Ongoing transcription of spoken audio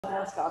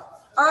Mask off.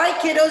 All right,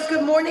 kiddos,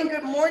 good morning,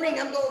 good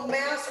morning. I'm going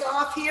mask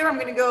off here. I'm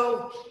going to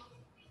go.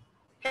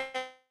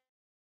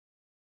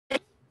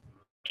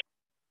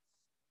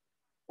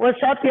 What's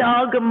up,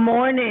 y'all? Good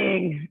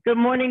morning. Good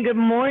morning, good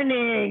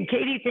morning.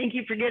 Katie, thank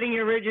you for getting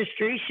your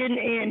registration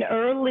in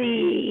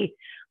early.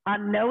 I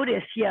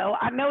noticed, yo.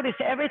 I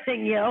noticed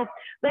everything, yo.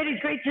 Ladies,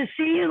 great to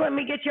see you. Let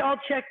me get you all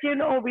checked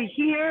in over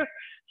here.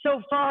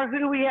 So far, who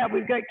do we have?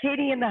 We've got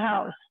Katie in the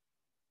house.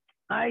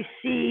 I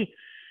see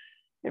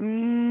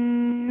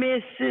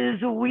Mrs.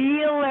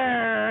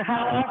 Wheeler.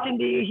 How often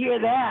do you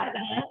hear that?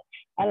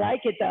 I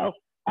like it, though.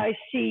 I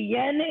see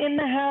Yen in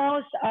the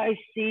house. I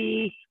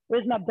see,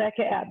 where's my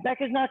Becca at?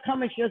 Becca's not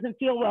coming. She doesn't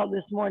feel well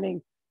this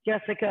morning.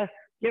 Jessica,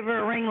 give her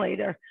a ring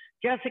later.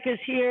 Jessica's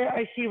here.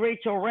 I see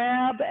Rachel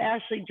Rabb.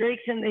 Ashley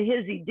Drake's in the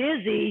Hizzy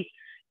Dizzy.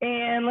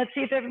 And let's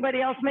see if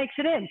everybody else makes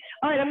it in.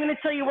 All right, I'm going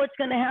to tell you what's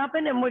going to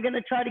happen, and we're going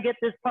to try to get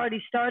this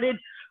party started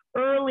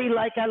early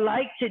like I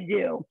like to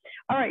do.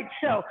 All right,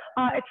 so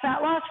it's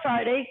Fat Loss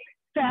Friday,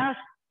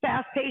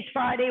 fast-paced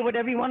Friday,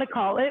 whatever you want to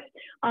call it.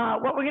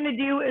 What we're going to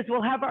do is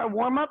we'll have our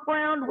warm-up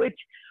round, which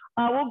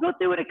we'll go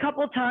through it a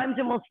couple of times,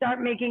 and we'll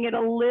start making it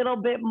a little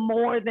bit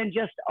more than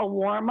just a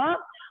warm-up.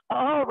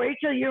 Oh,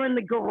 Rachel, you're in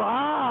the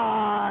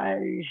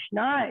garage.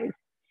 Nice.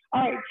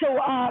 All right, so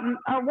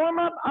our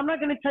warm-up, I'm not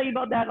going to tell you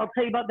about that. I'll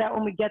tell you about that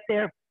when we get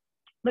there.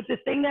 But the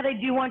thing that I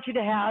do want you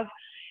to have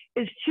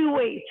is 2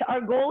 weights.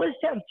 Our goal is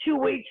to have 2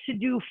 weights to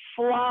do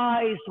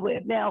flies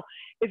with. Now,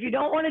 if you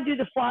don't want to do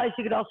the flies,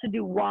 you could also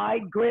do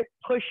wide grip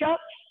push-ups,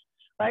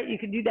 right? You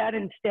could do that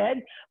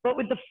instead. But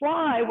with the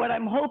fly, what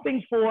I'm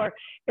hoping for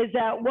is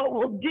that what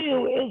we'll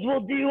do is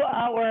we'll do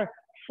our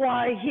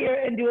fly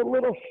here and do a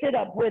little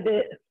sit-up with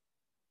it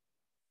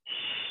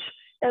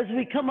as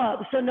we come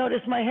up. So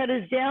notice my head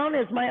is down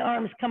as my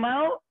arms come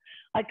out.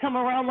 I come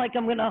around like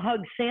I'm going to hug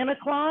Santa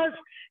Claus,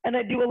 and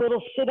I do a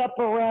little sit-up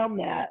around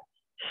that.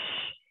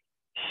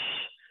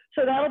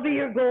 So that'll be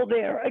your goal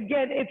there.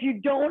 Again, if you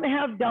don't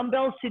have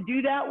dumbbells to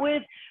do that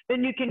with,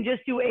 then you can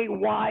just do a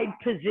wide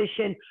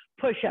position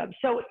push-up.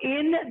 So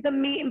in the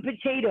meat and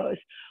potatoes,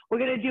 we're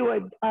going to do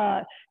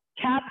a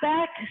tap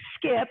back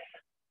skip,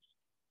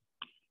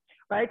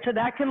 right? So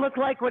that can look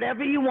like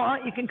whatever you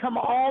want. You can come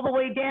all the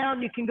way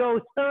down. You can go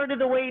a third of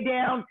the way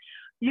down.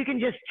 You can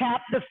just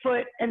tap the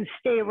foot and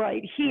stay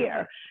right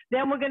here.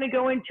 Then we're going to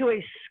go into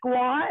a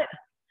squat,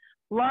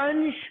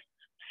 lunge,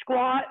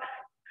 squat,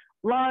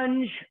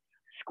 lunge,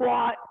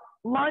 squat,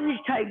 lunge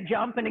type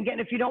jump. And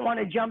again, if you don't want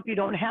to jump, you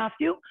don't have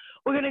to.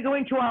 We're going to go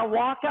into our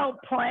walkout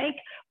plank,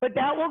 but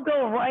that will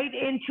go right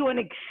into an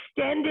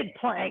extended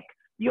plank.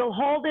 You'll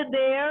hold it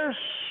there.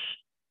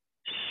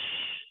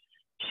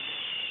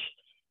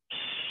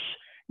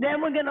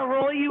 Then we're going to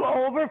roll you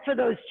over for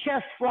those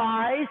chest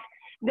flies.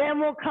 Then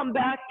we'll come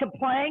back to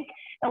plank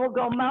and we'll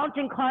go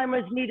mountain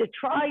climbers, knee to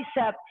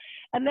tricep.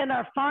 And then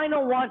our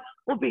final one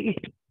will be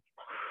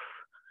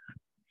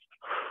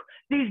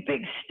these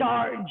big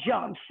star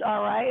jumps,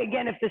 all right?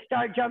 Again, if the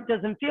star jump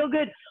doesn't feel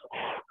good,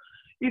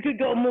 you could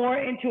go more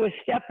into a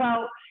step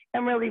out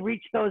and really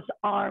reach those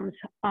arms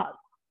up.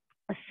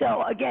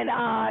 So again,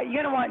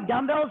 you're gonna want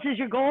dumbbells as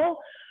your goal,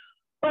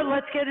 but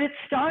let's get it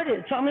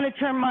started. So I'm gonna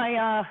turn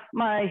my,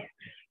 my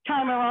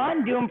timer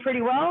on, doing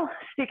pretty well,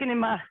 sticking in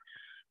my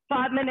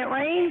 5-minute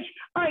range.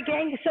 All right,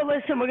 gang, so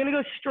listen, we're gonna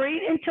go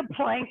straight into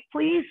plank,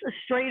 please, a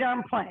straight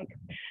arm plank.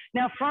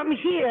 Now from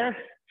here,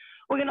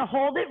 we're gonna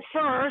hold it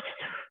first,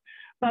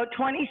 about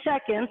 20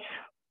 seconds,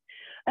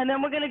 and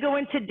then we're gonna go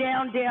into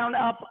down, down,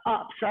 up,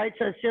 ups, right?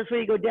 So it's just where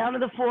you go down to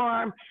the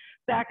forearm,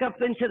 back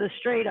up into the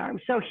straight arm.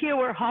 So here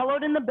we're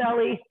hollowed in the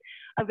belly.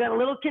 I've got a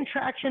little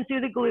contraction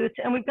through the glutes,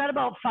 and we've got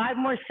about 5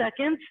 more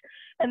seconds,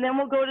 and then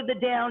we'll go to the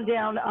down,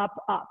 down, up,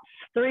 ups.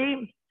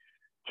 3,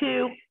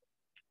 2,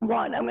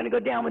 1. I'm gonna go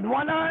down with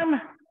one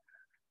arm,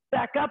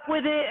 back up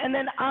with it, and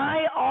then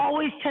I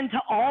always tend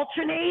to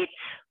alternate.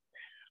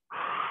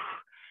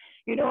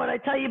 You know what I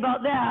tell you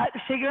about that?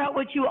 Figure out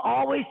what you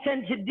always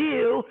tend to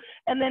do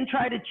and then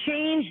try to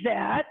change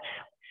that.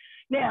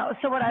 Now,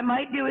 so what I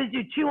might do is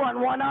do 2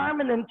 on one arm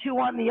and then 2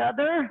 on the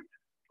other.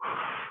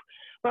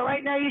 But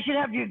right now you should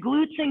have your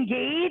glutes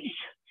engaged,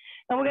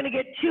 and we're gonna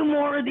get 2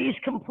 more of these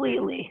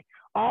completely.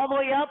 All the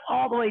way up,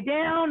 all the way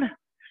down.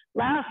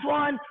 Last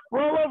one,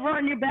 roll over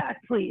on your back,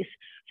 please.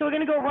 So we're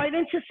gonna go right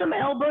into some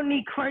elbow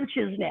knee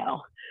crunches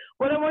now.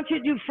 What I want you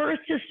to do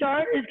first to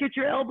start is get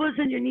your elbows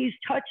and your knees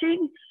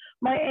touching.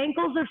 My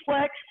ankles are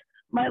flexed,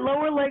 my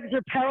lower legs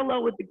are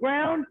parallel with the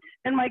ground,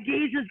 and my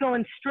gaze is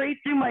going straight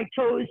through my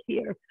toes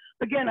here.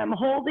 Again, I'm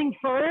holding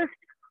first.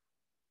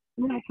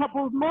 In a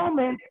couple of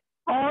moments,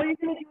 all you're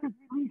gonna do is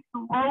release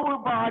the lower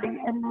body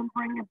and then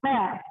bring it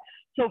back.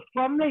 So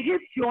from the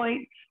hip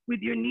joint,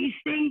 with your knees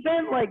staying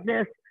bent like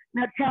this,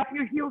 now tap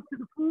your heels to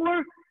the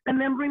floor and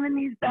then bring the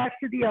knees back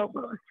to the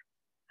elbows.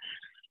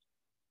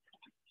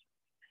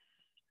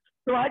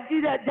 So I do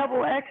that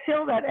double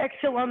exhale, that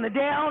exhale on the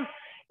down,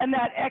 and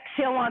that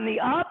exhale on the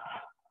up.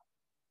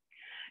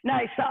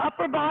 Nice, the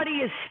upper body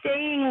is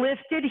staying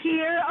lifted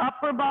here,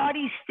 upper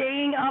body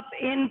staying up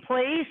in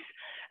place,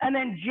 and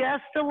then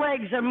just the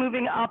legs are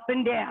moving up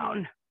and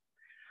down.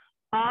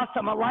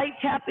 Awesome. A light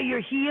tap of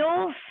your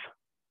heels.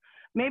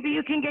 Maybe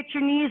you can get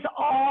your knees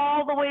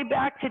all the way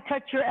back to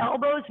touch your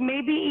elbows,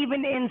 maybe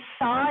even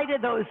inside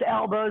of those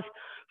elbows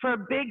for a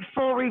big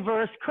full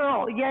reverse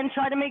curl. Again,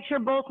 try to make sure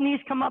both knees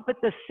come up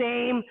at the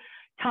same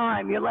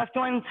time. Your left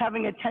one's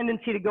having a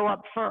tendency to go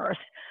up first.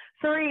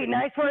 3,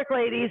 nice work,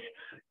 ladies.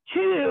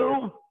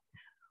 2,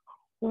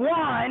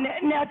 1.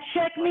 Now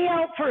check me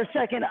out for a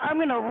second. I'm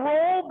gonna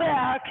roll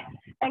back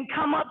and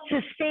come up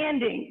to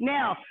standing.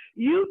 Now,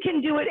 you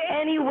can do it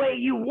any way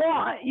you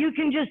want. You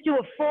can just do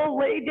a full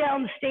lay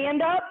down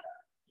stand up,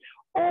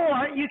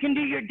 or you can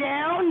do your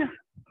down,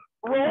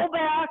 roll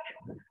back,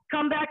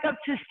 come back up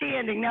to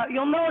standing. Now,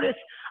 you'll notice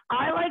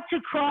I like to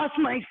cross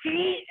my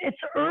feet. It's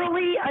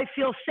early, I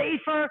feel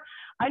safer.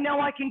 I know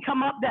I can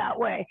come up that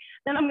way.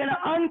 Then I'm gonna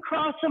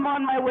uncross them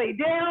on my way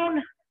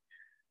down.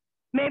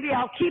 Maybe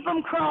I'll keep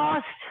them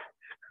crossed.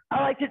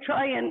 I like to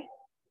try and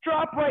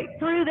drop right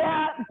through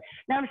that.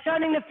 Now I'm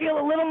starting to feel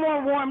a little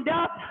more warmed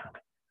up,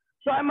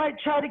 so I might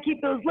try to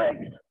keep those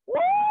legs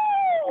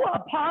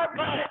apart,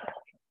 but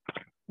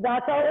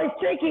that's always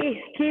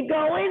tricky. Keep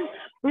going.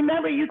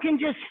 Remember, you can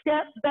just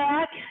step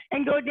back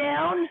and go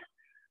down,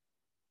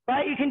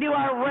 right? You can do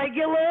our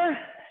regular,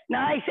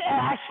 nice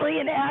Ashley,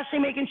 and Ashley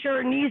making sure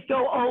her knees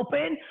go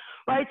open,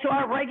 right? So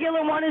our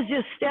regular one is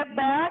just step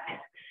back,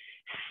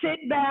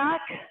 sit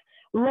back,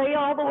 lay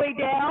all the way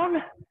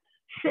down,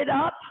 sit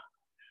up,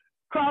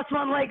 cross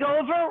one leg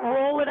over,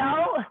 roll it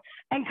out,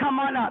 and come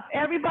on up.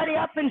 Everybody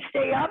up and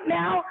stay up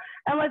now,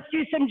 and let's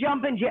do some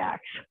jumping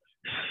jacks.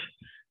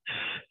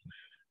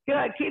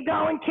 Good, keep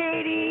going,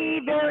 Katie,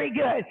 very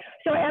good.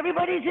 So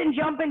everybody's in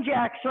jumping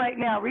jacks right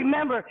now.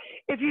 Remember,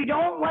 if you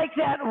don't like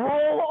that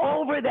roll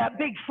over, that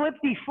big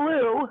flippy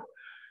flu,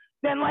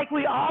 then like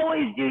we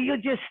always do, you'll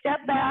just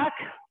step back,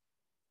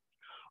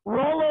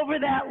 roll over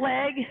that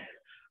leg,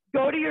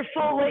 go to your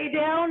full lay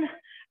down,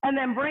 and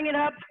then bring it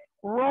up,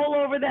 roll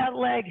over that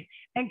leg,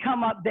 and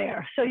come up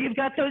there. So you've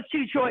got those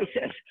two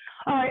choices.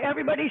 All right,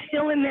 everybody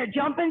still in their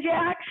jumping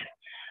jacks?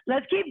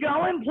 Let's keep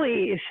going,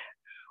 please.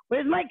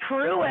 Where's my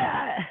crew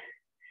at?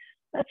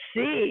 Let's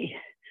see.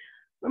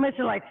 We're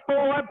missing like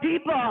 4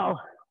 people,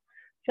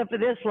 except for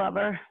this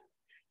lover.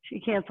 She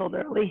canceled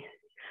early.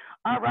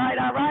 All right,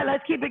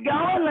 let's keep it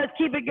going. Let's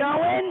keep it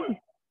going.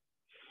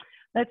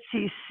 Let's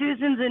see,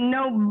 Susan's a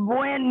no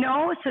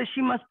bueno, so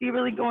she must be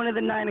really going to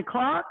the 9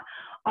 o'clock.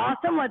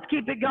 Awesome, let's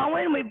keep it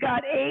going. We've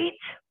got 8,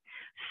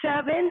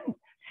 7,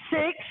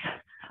 6,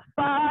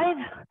 5,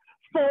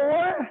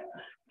 4,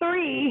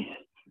 3,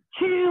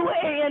 2,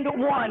 and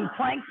 1.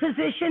 Plank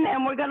position,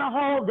 and we're gonna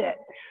hold it.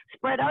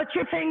 Spread out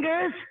your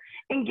fingers,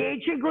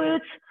 engage your glutes,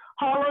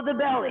 hollow the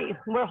belly.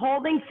 We're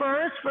holding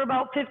first for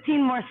about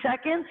 15 more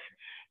seconds.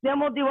 Then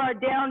we'll do our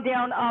down,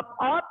 down, up,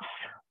 ups.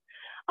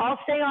 I'll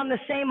stay on the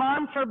same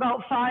arm for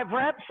about 5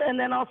 reps, and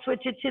then I'll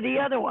switch it to the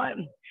other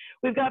one.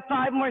 We've got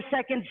 5 more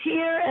seconds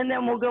here, and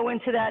then we'll go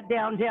into that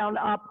down, down,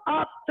 up,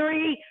 up.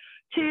 3,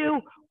 2,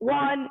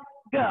 1,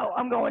 go.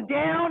 I'm going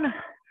down,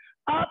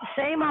 up,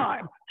 same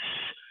arm.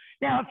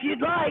 Now, if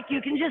you'd like, you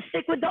can just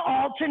stick with the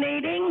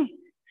alternating.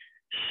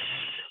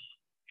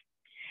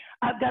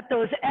 I've got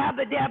those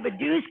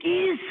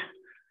abba-dabba-dooskies.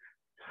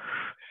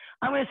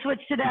 I'm going to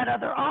switch to that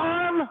other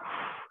arm.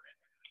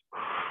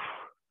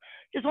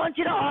 Just want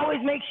you to always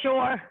make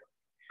sure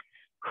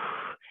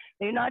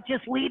you're not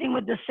just leading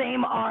with the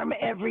same arm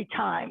every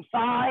time.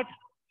 5,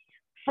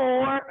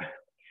 4,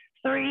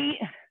 3,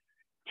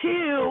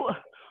 2,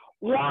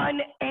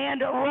 1,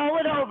 and roll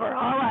it over.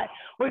 All right,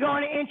 we're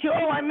going into,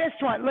 oh, I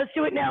missed one. Let's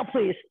do it now,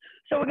 please.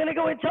 So we're gonna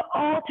go into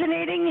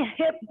alternating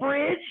hip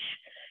bridge,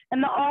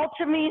 and the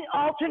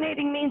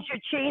alternating means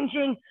you're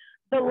changing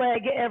the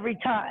leg every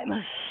time.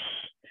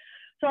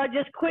 So I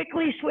just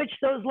quickly switch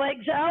those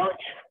legs out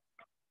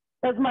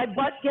as my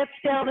butt gets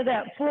down to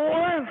that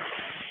floor,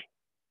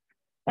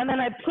 and then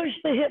I push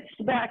the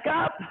hips back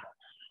up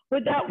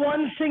with that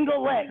one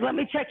single leg. Let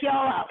me check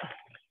y'all out.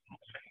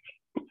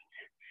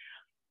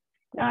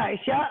 Nice,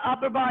 yeah,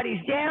 upper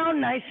body's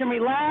down, nice and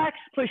relaxed,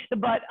 push the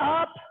butt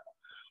up.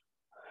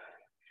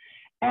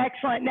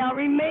 Excellent. Now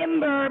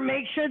remember,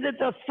 make sure that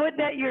the foot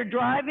that you're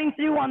driving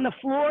through on the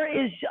floor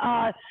is,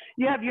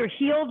 you have your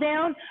heel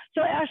down.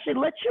 So Ashley,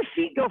 let your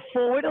feet go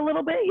forward a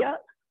little bit, yeah,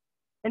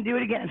 and do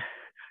it again.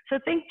 So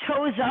think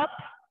toes up,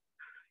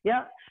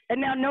 yeah,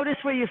 and now notice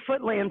where your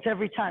foot lands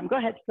every time. Go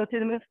ahead, go through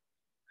the move.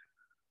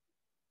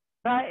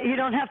 Right, you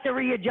don't have to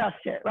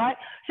readjust it, right?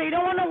 So you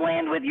don't want to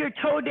land with your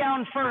toe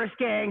down first,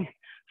 gang.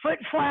 Foot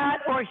flat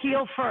or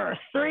heel first.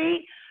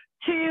 3,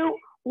 2,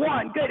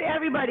 1. Good,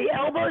 everybody.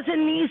 Elbows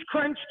and knees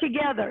crunch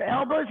together.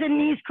 Elbows and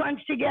knees crunch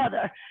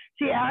together.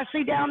 See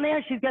Ashley down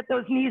there? She's got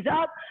those knees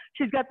up.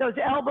 She's got those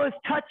elbows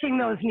touching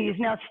those knees.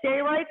 Now stay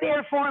right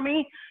there for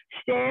me.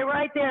 Stay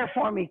right there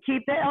for me.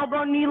 Keep the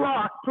elbow knee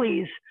locked,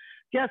 please.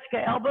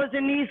 Jessica, elbows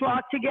and knees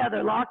locked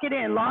together. Lock it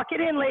in. Lock it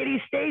in,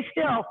 ladies. Stay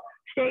still.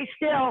 Stay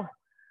still.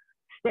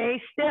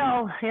 Stay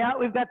still. Yeah,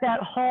 we've got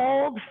that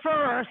hold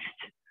first.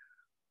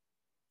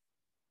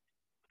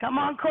 Come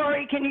on,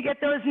 Corey, can you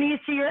get those knees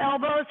to your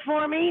elbows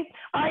for me?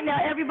 All right, now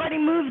everybody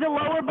move the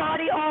lower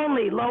body only.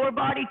 Exactly. Lower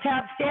body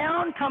taps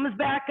down, comes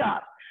back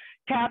up.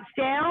 Taps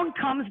down,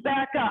 comes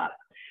back up.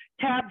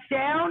 Taps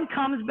down,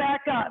 comes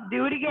back up.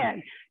 Do it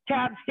again.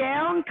 Taps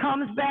down,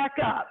 comes back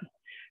up.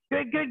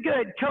 Good, good,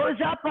 good. Toes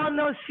up on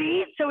those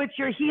feet, so it's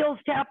your heels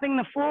tapping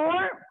the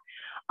floor.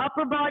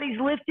 Upper body's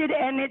lifted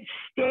and it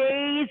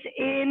stays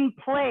in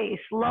place.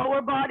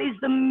 Lower body's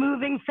the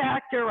moving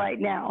factor right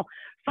now.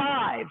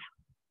 5.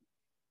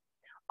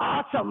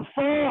 Awesome.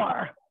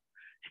 4.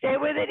 Stay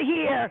with it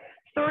here.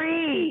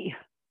 3.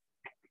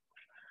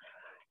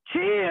 2.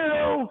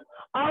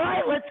 All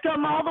right, let's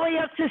come all the way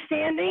up to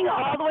standing,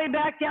 all the way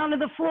back down to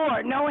the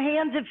floor. No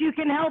hands if you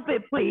can help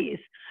it, please.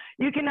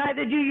 You can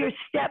either do your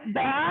step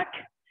back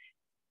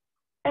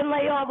and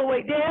lay all the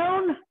way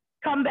down,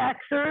 come back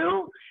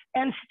through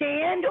and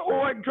stand,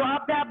 or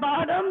drop that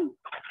bottom,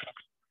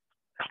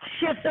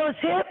 shift those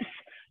hips,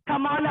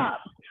 come on up.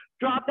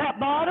 Drop that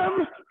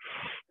bottom,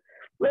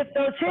 lift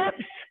those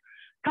hips,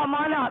 come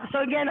on up.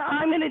 So again,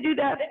 I'm gonna do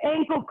that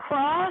ankle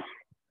cross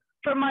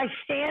for my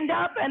stand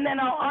up, and then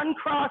I'll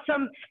uncross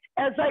them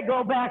as I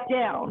go back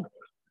down.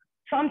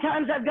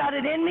 Sometimes I've got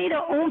it in me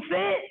to oomph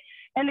it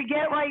and to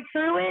get right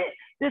through it.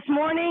 This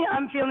morning,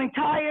 I'm feeling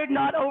tired,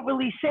 not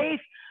overly safe,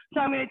 so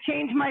I'm gonna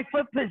change my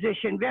foot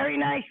position. Very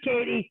nice,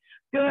 Katie.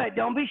 Good,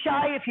 don't be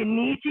shy. If you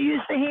need to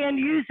use the hand,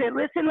 use it.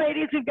 Listen,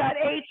 ladies, we've got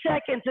 8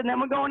 seconds, and then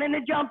we're going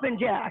into jumping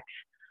jacks.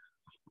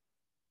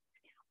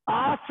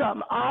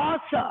 Awesome,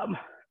 awesome.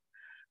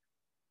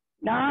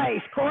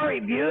 Nice, Corey,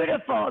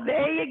 beautiful.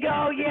 There you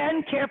go,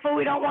 Yen. Careful,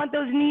 we don't want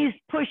those knees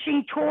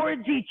pushing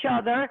towards each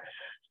other.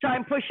 Try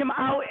and push them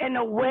out and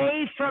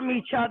away from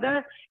each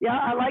other. Yeah,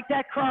 I like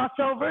that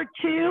crossover.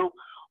 2,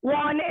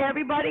 1,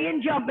 everybody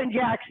in jumping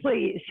jacks,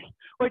 please.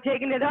 We're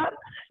taking it up.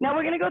 Now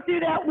we're gonna go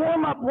through that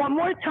warm up one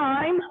more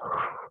time.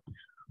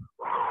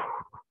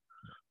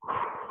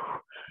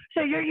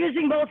 So you're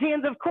using both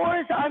hands, of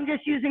course. I'm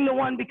just using the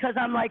one because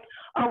I'm like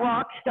a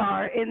rock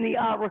star in the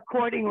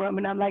recording room,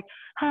 and I'm like,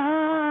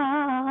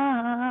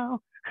 oh.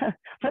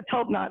 Let's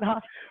hope not, huh?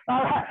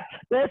 All right,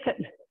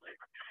 listen.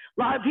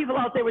 A lot of people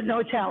out there with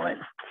no talent.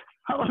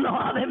 I don't know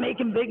how they're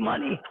making big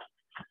money.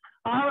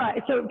 All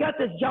right, so we've got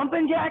this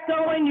jumping jack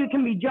going. You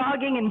can be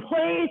jogging in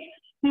place.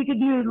 You could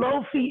do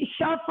low feet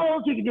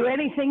shuffles. You could do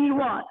anything you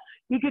want.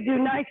 You could do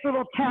nice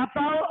little tap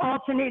out,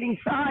 alternating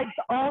sides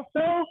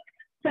also.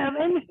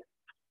 7,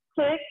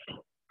 6,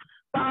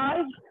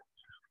 5,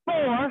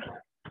 4,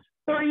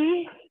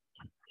 3,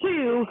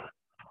 2,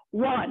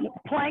 1.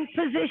 Plank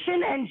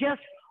position, and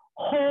just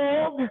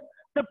hold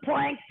the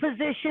plank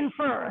position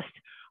first.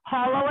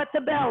 Hollow at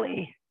the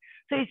belly.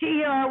 So you see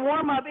here, our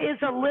warm-up is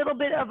a little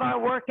bit of our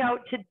workout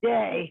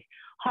today.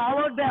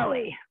 Hollowed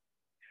belly.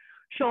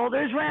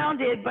 Shoulders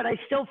rounded, but I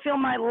still feel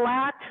my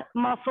lat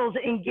muscles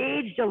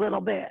engaged a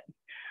little bit.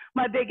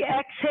 My big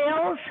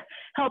exhales,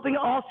 helping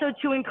also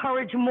to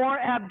encourage more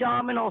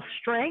abdominal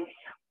strength.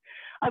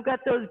 I've got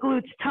those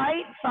glutes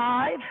tight.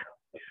 5,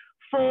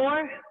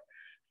 4,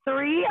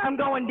 3. I'm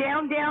going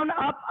down, down,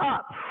 up,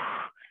 up.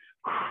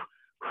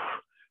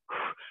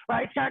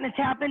 Right, starting to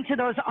tap into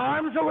those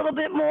arms a little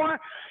bit more.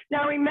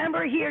 Now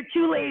remember here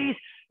too, ladies,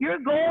 your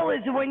goal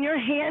is when your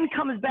hand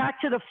comes back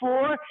to the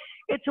floor,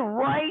 it's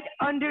right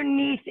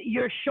underneath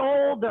your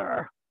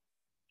shoulder.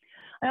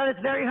 I know it's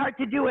very hard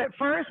to do at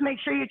first. Make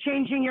sure you're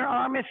changing your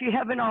arm if you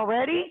haven't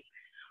already.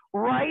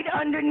 Right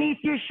underneath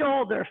your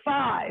shoulder.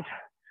 5,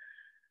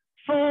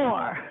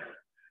 4,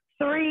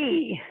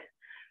 3,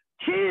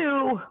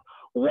 2,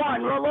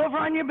 1. Roll over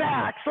on your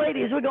backs.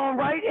 Ladies, we're going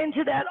right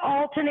into that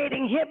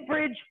alternating hip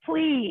bridge,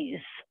 please.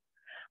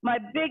 My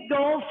big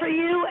goal for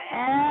you,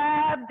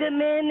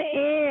 abdomen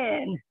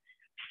in.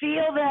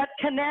 Feel that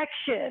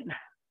connection.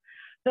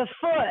 The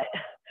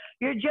foot,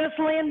 you're just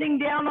landing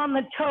down on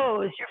the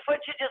toes. Your foot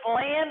should just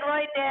land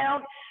right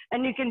down,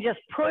 and you can just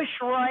push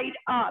right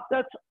up.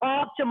 That's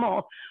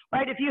optimal,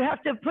 right? If you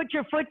have to put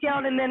your foot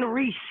down and then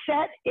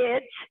reset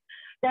it,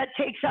 that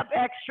takes up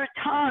extra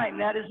time.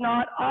 That is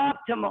not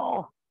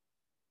optimal.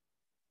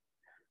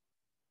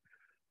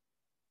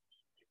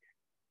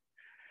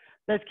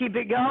 Let's keep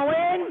it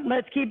going.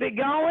 Let's keep it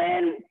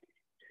going.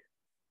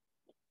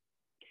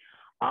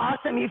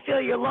 Awesome. You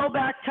feel your low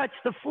back touch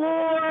the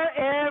floor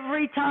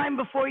every time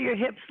before your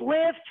hips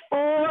lift.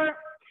 4,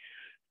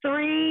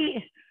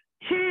 3,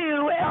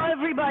 2.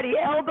 Everybody,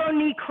 elbow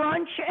knee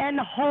crunch and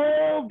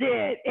hold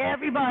it.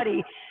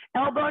 Everybody,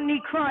 elbow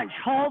knee crunch.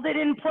 Hold it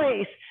in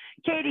place.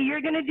 Katie,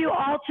 you're going to do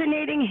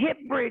alternating hip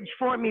bridge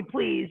for me,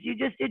 please. You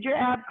just did your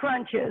ab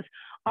crunches.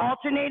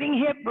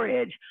 Alternating hip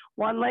bridge.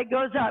 One leg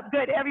goes up.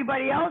 Good.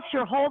 Everybody else,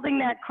 you're holding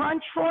that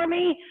crunch for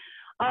me.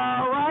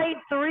 All right.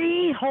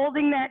 3,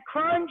 holding that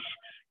crunch.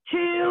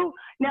 2,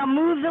 now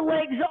move the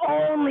legs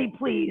only,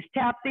 please.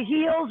 Tap the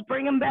heels,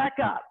 bring them back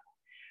up.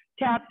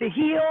 Tap the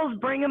heels,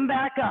 bring them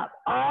back up.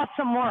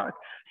 Awesome work.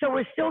 So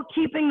we're still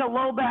keeping the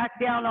low back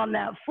down on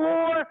that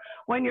floor.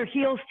 When your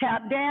heels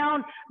tap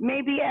down,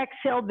 maybe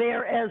exhale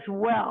there as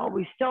well.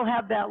 We still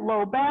have that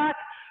low back.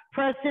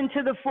 Press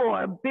into the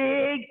floor.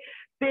 Big,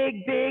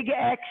 big, big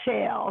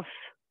exhales.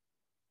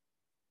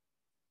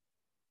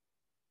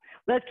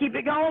 Let's keep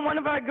it going. One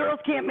of our girls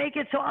can't make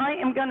it, so I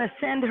am going to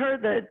send her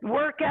the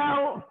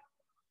workout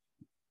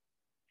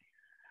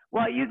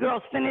while you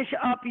girls finish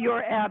up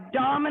your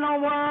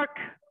abdominal work.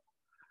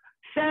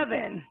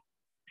 7,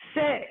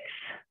 6,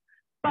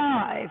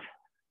 5,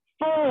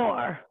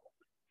 4,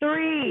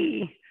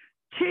 3,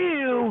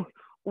 2,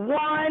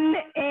 1,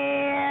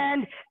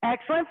 and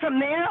excellent. From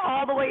there,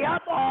 all the way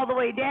up, all the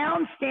way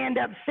down, stand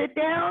up, sit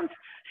downs,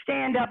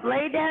 stand up,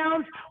 lay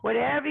downs,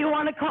 whatever you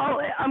want to call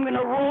it. I'm going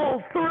to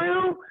roll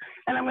through,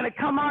 and I'm going to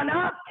come on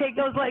up, take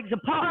those legs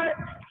apart,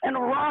 and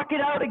rock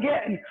it out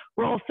again.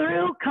 Roll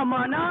through, come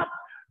on up.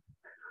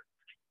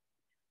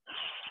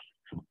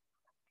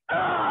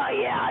 Oh,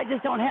 yeah, I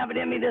just don't have it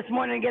in me this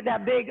morning to get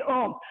that big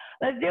oomph.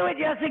 Let's do it,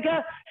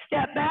 Jessica.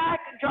 Step back,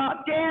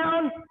 drop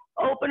down,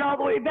 open all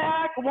the way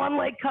back. One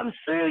leg comes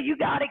through. You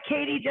got it,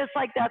 Katie, just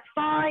like that's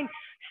fine.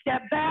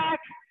 Step back,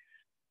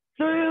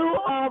 through,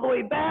 all the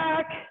way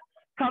back.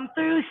 Come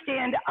through,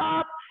 stand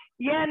up.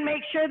 Yen,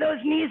 make sure those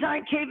knees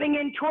aren't caving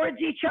in towards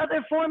each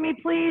other for me,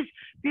 please.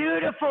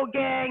 Beautiful,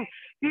 gang.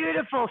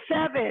 Beautiful.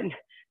 7,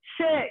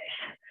 6,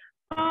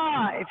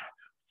 5,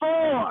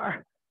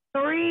 4,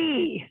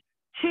 3,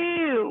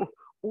 2,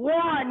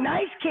 1.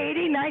 Nice,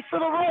 Katie. Nice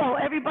little roll.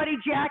 Everybody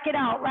jack it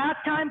out. Last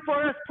time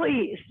for us,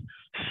 please.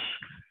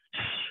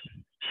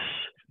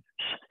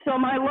 So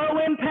my low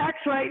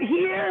impact's right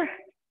here.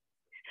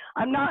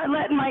 I'm not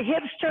letting my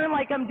hips turn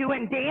like I'm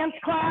doing dance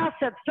class.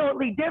 That's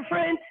totally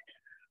different,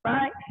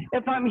 right?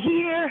 If I'm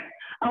here,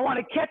 I want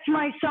to catch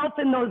myself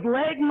in those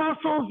leg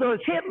muscles, those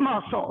hip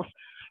muscles,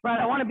 right?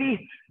 I want to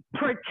be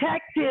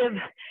protective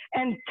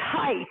and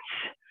tight,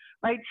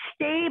 right?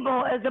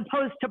 Stable as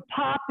opposed to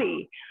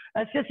poppy.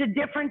 That's just a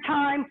different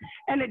time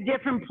and a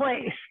different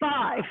place.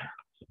 5,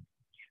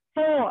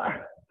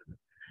 4,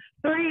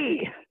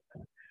 3,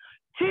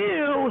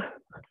 2,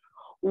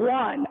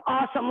 1.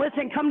 Awesome.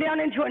 Listen, come down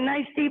into a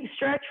nice deep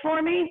stretch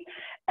for me.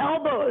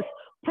 Elbows,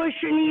 push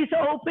your knees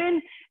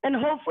open, and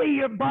hopefully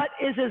your butt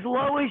is as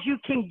low as you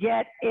can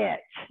get it.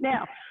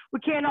 Now, we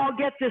can't all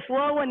get this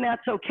low, and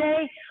that's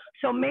okay.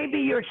 So maybe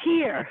you're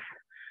here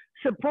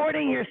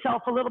supporting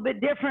yourself a little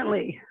bit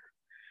differently.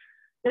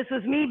 This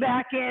was me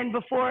back in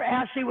before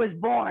Ashley was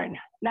born,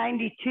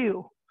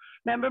 92.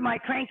 Remember my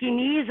cranky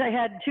knees? I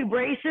had 2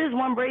 braces,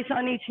 1 brace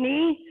on each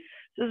knee.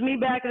 This was me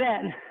back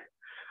then.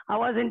 I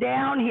wasn't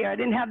down here. I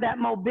didn't have that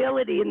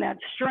mobility and that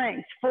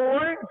strength.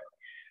 4,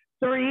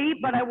 3,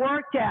 but I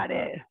worked at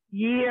it.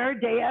 Year,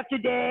 day after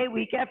day,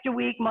 week after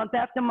week, month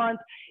after month,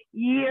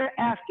 year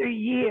after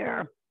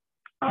year.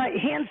 All right,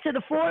 hands to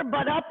the floor,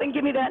 butt up, and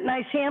give me that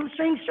nice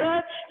hamstring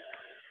stretch.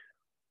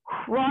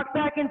 Rock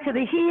back into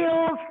the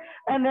heels,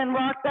 and then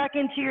rock back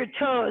into your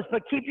toes.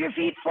 But keep your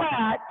feet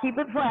flat. Keep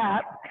it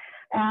flat.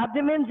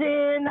 Abdomen's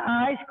in,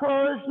 eyes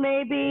closed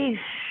maybe.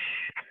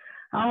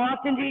 How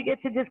often do you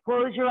get to just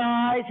close your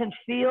eyes and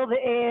feel the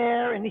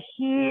air and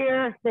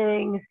hear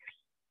things?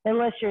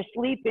 Unless you're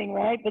sleeping,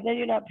 right? But then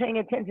you're not paying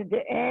attention to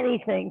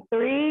anything.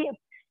 3,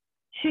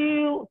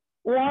 2,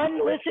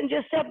 1. Listen,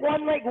 just step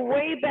one leg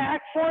way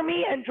back for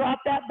me and drop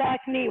that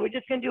back knee. We're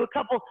just going to do a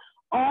couple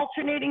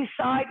alternating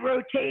side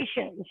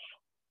rotations.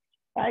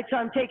 All right, so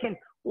I'm taking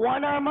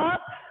one arm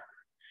up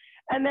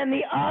and then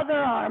the other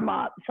arm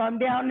up. So I'm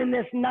down in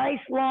this nice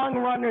long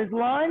runner's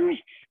lunge,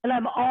 and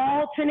I'm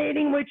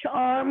alternating which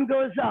arm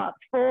goes up.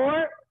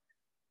 4,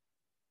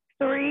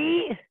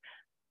 3,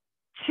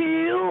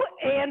 2,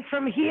 and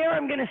from here,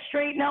 I'm gonna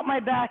straighten out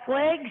my back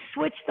leg,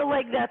 switch the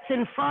leg that's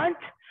in front,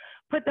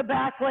 put the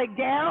back leg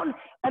down,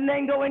 and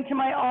then go into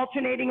my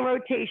alternating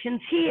rotations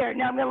here.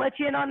 Now I'm gonna let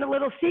you in on a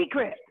little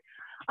secret.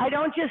 I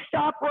don't just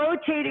stop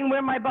rotating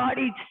where my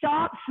body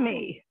stops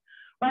me,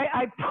 right?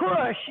 I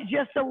push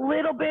just a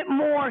little bit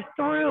more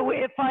through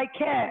if I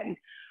can,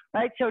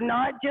 right? So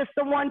not just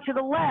the one to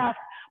the left,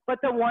 but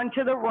the one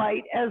to the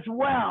right as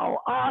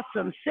well.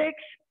 Awesome. 6,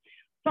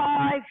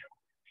 5,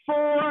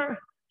 4,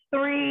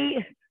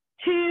 3,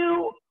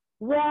 2,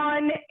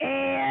 1,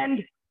 and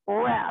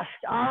rest.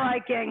 All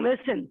right, gang,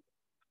 listen,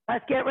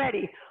 let's get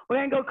ready. We're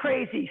gonna go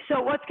crazy.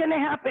 So what's gonna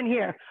happen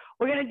here?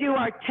 We're gonna do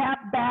our tap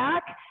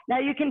back. Now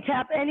you can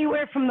tap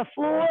anywhere from the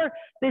floor,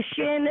 the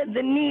shin,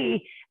 the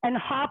knee, and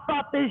hop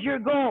up is your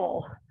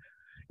goal.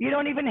 You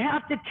don't even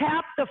have to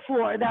tap the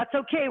floor. That's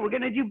okay. We're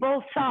gonna do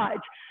both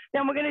sides.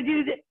 Then we're gonna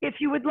do, if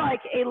you would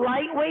like, a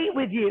lightweight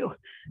with you.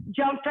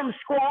 Jump from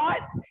squat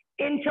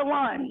into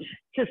lunge,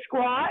 to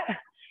squat,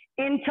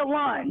 into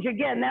lunge.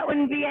 Again, that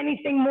wouldn't be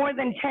anything more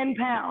than 10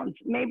 pounds,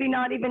 maybe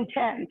not even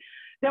 10.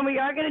 Then we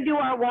are gonna do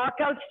our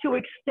walkouts to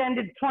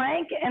extended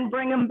plank and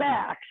bring them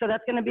back. So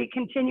that's gonna be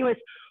continuous,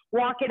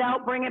 walk it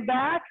out, bring it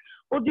back.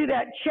 We'll do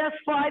that chest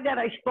fly that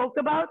I spoke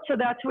about. So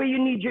that's where you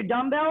need your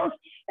dumbbells,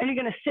 and you're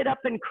gonna sit up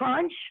and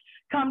crunch,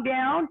 come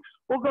down.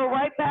 We'll go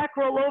right back,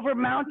 roll over,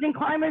 mountain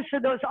climbers for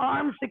those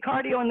arms, the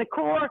cardio and the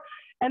core,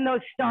 and those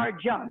star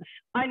jumps.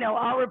 I know,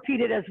 I'll repeat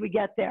it as we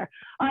get there.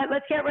 All right,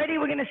 let's get ready.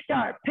 We're gonna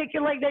start. Pick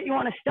your leg that you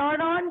wanna start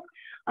on.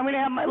 I'm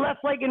gonna have my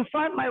left leg in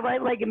front, my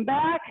right leg in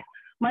back.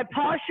 My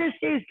posture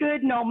stays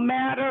good no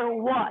matter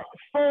what.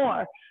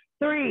 4,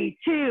 3,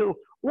 2,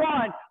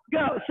 1,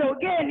 go. So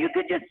again, you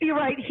could just be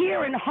right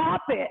here and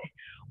hop it,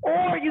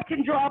 or you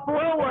can drop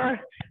lower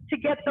to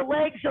get the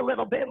legs a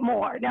little bit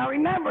more. Now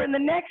remember, in the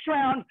next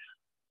round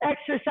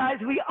exercise,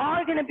 we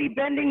are going to be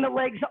bending the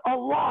legs a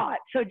lot,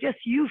 so just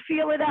you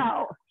feel it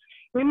out.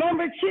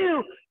 Remember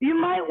too, you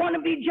might want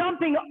to be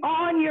jumping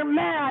on your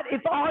mat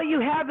if all you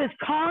have is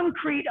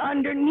concrete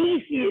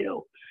underneath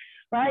you,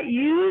 right?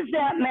 Use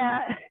that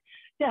mat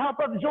to help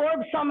absorb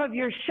some of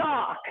your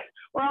shock.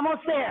 We're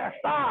almost there.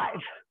 5,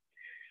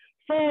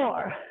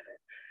 4,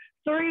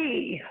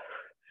 3,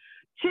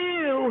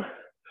 2,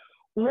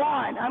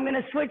 1. I'm going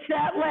to switch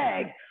that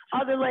leg.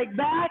 Other leg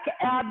back,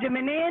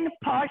 abdomen in,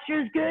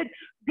 posture's good,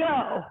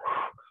 go.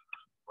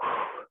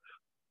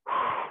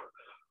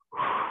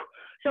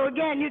 So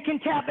again, you can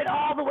tap it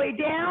all the way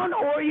down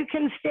or you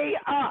can stay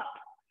up.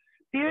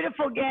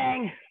 Beautiful,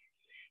 gang.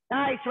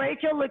 Nice.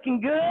 Rachel, looking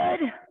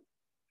good.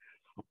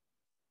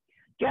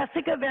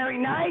 Jessica, very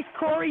nice.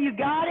 Corey, you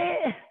got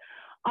it.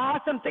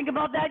 Awesome. Think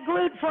about that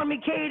glute for me,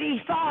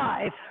 Katie.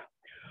 5,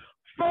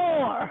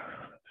 4,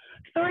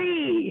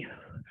 3,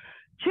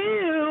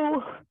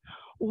 2,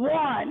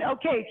 1.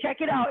 Okay, check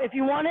it out. If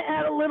you want to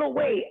add a little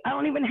weight, I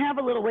don't even have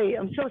a little weight.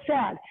 I'm so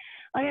sad.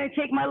 I'm going to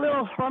take my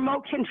little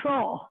remote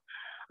control.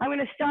 I'm going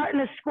to start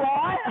in a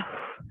squat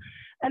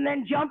and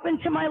then jump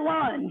into my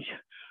lunge.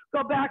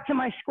 Go back to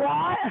my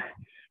squat,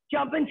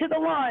 jump into the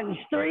lunge.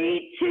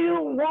 3,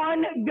 2,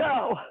 1,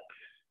 go.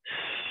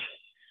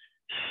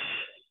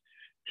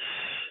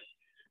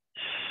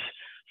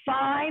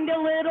 Find a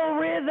little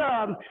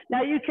rhythm.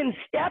 Now you can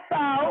step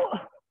out,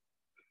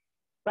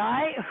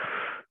 right?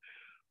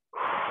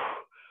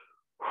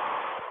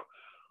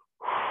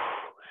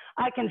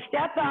 I can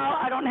step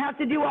out. I don't have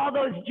to do all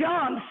those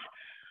jumps.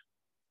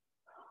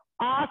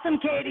 Awesome,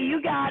 Katie. You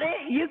got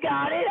it. You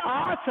got it.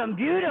 Awesome.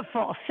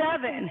 Beautiful.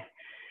 7,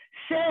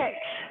 6,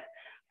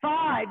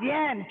 5.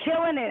 Yen,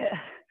 killing it.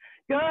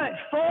 Good.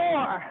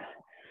 4,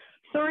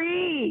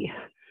 3,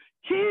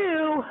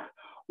 2,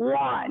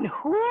 1.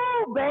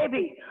 Woo,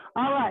 baby.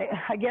 All right.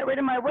 I get rid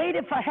of my weight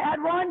if I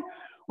had one.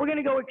 We're going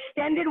to go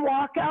extended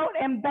walkout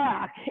and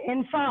back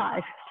in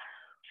 5,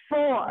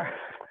 4,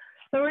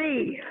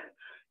 3,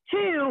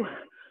 2,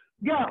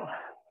 go.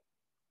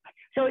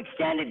 So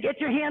extended, get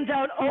your hands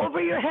out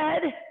over your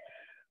head,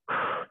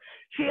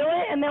 feel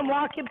it, and then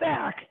walk it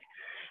back.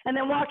 And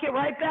then walk it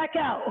right back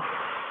out.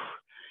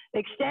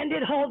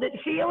 Extended, hold it,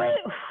 feel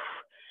it,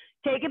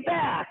 take it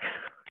back.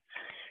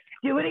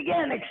 Do it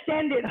again,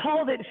 extended,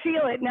 hold it,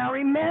 feel it. Now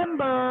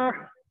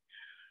remember,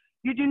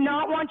 you do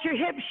not want your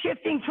hips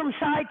shifting from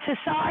side to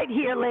side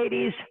here,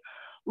 ladies.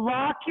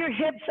 Lock your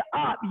hips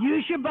up,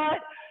 use your butt,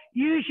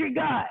 use your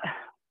gut.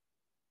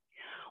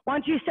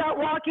 Once you start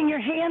walking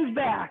your hands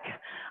back,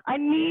 I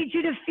need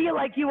you to feel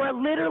like you are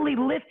literally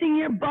lifting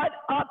your butt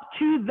up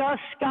to the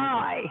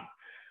sky.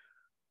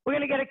 We're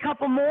going to get a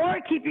couple more.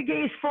 Keep your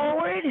gaze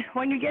forward.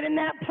 When you get in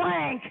that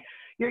plank,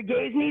 your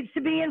gaze needs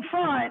to be in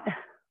front.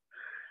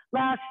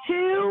 Last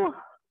 2,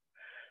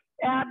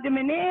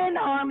 abdomen in,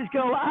 arms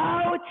go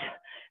out.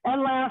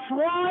 And last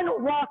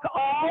 1, walk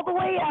all the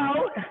way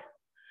out.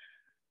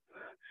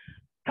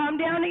 Come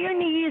down to your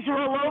knees,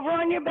 roll over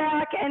on your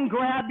back, and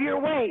grab your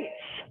weights.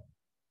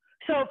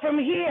 So from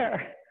here,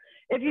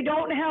 if you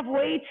don't have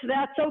weights,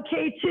 that's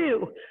okay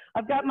too.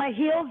 I've got my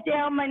heels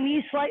down, my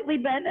knees slightly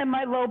bent, and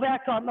my low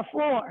back on the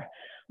floor.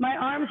 My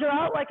arms are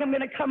out like I'm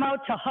going to come out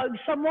to hug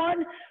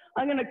someone.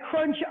 I'm going to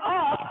crunch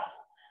up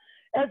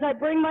as I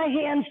bring my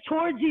hands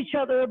towards each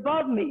other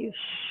above me.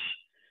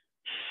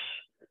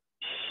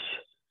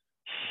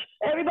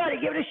 Everybody,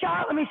 give it a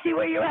shot. Let me see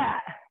where you're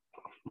at.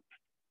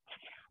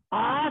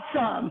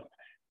 Awesome.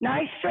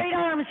 Nice straight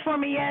arms for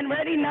me, Yen.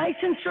 Ready? Nice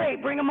and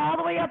straight. Bring them all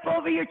the way up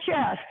over your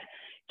chest.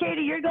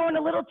 Katie, you're going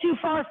a little too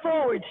far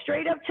forward.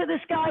 Straight up to the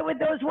sky with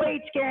those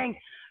weights, gang.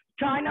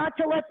 Try not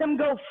to let them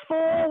go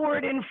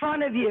forward in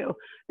front of you.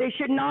 They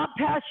should not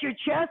pass your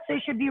chest.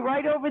 They should be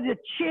right over the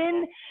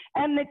chin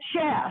and the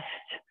chest.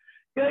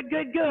 Good,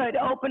 good, good.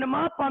 Open them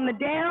up on the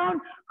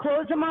down.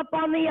 Close them up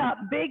on the up.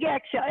 Big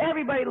exhale.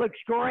 Everybody looks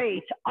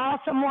great.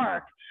 Awesome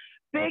work.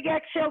 Big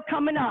exhale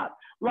coming up.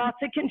 Lots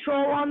of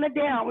control on the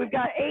down. We've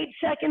got 8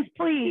 seconds,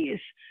 please.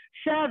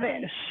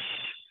 7,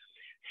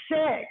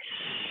 6,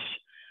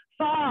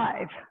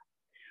 5,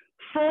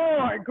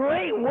 4.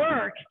 Great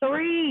work.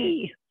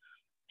 3,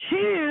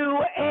 2,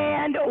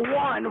 and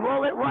 1.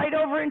 Roll it right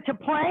over into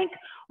plank.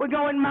 We're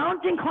going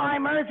mountain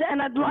climbers, and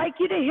I'd like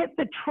you to hit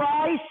the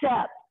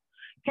tricep.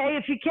 Okay,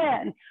 if you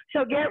can.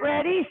 So get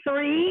ready.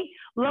 3,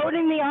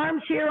 loading the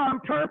arms here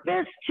on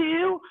purpose.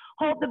 2,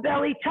 hold the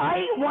belly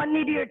tight. 1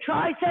 knee to your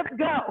tricep.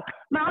 Go.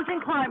 Mountain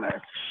climbers.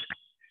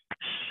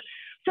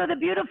 So the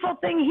beautiful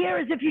thing here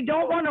is if you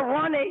don't want to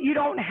run it, you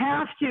don't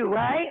have to,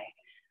 right?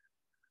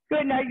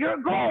 Good. Now your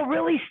goal,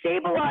 really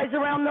stabilize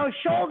around those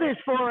shoulders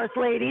for us,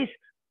 ladies.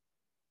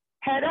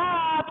 Head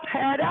up,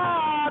 head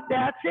up.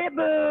 That's it,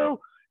 boo.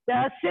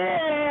 That's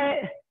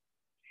it.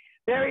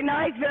 Very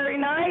nice, very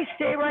nice.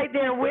 Stay right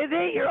there with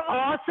it. You're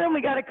awesome.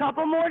 We got a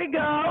couple more to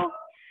go.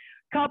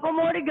 Couple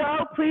more to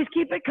go. Please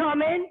keep it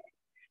coming.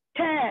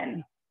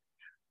 10,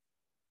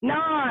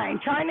 9,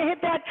 trying to hit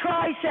that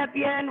tricep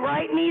again,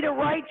 right knee to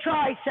right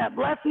tricep,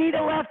 left knee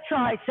to left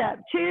tricep,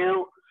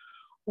 2,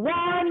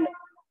 1,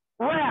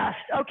 rest.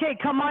 Okay,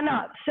 come on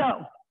up.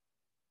 So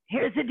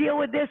here's the deal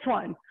with this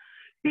one.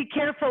 Be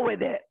careful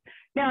with it.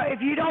 Now, if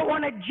you don't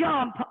want to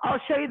jump, I'll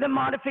show you the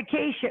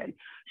modification.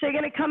 So you're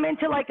going to come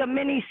into like a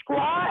mini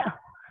squat,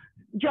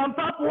 jump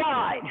up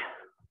wide.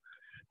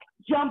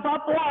 Jump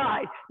up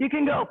wide. You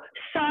can go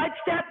side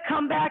step,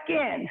 come back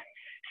in.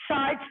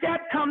 Side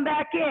step, come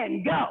back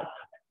in. Go.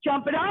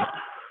 Jump it up.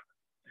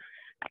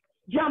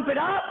 Jump it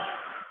up.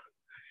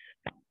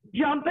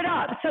 Jump it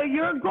up. So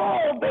your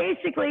goal,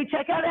 basically,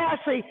 check out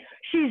Ashley.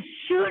 She's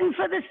shooting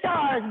for the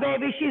stars,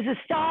 baby. She's a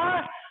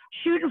star,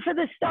 shooting for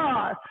the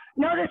star.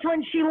 Notice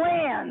when she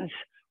lands,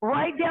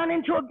 right down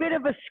into a bit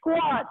of a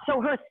squat,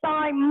 so her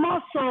thigh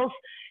muscles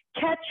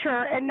catch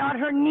her and not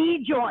her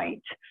knee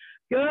joint.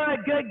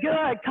 Good, good,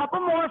 good. Couple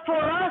more for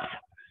us.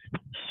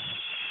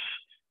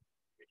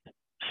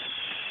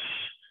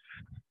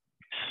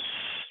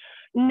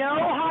 Know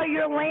how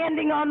you're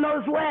landing on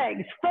those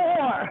legs.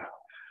 4,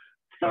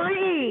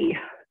 3,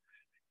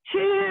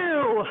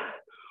 2,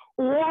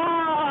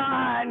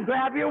 1.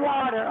 Grab your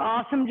water.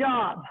 Awesome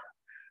job.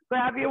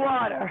 Grab your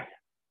water.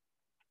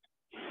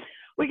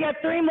 We got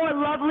 3 more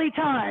lovely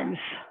times.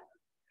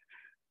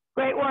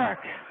 Great work.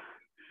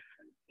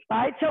 All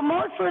right, so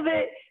most of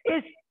it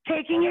is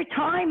taking your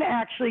time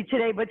actually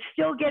today, but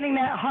still getting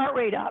that heart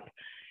rate up.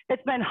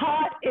 It's been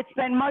hot, it's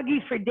been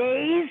muggy for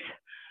days.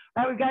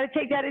 Right, we've got to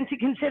take that into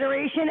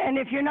consideration. And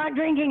if you're not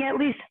drinking at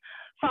least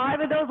 5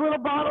 of those little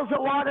bottles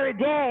of water a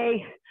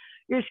day,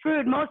 you're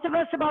screwed. Most of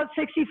us about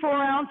 64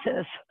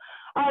 ounces.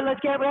 All right, let's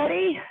get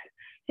ready.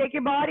 Take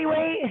your body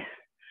weight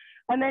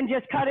and then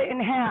just cut it in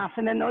half.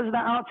 And then those are the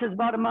ounces,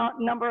 about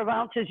number of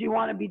ounces you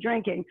want to be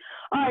drinking.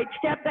 All right,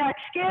 step back,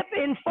 skip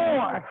in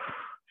 4,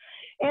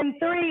 in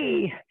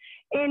 3,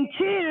 in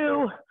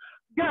 2,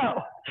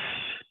 go.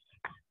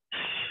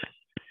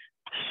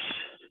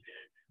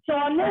 So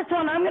on this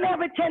one, I'm going to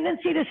have a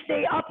tendency to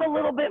stay up a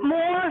little bit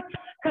more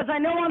because I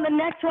know on the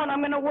next one, I'm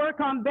going to work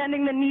on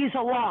bending the knees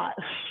a lot.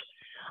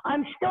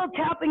 I'm still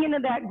tapping into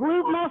that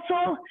glute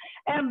muscle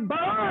and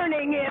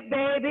burning it,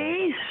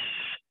 baby.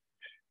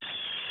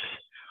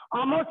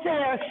 Almost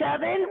there.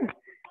 7,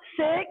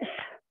 6,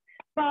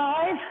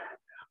 5,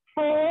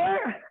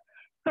 4,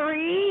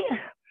 3,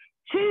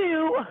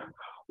 2,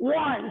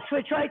 1.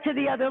 Switch right to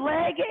the other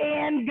leg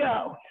and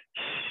go.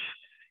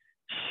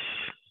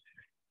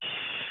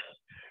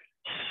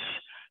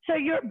 So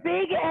your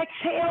big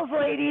exhales,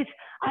 ladies,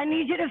 I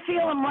need you to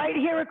feel them right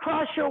here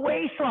across your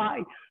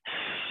waistline.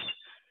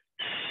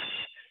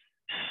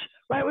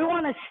 Right, we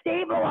want to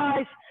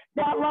stabilize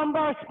that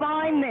lumbar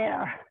spine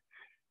there.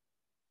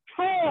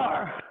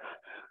 4,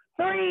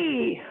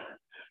 3,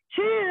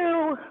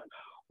 2,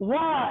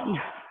 1.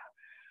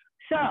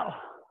 So,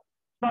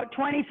 about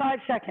 25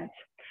 seconds.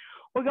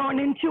 We're going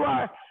into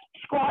our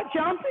squat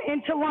jump,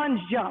 into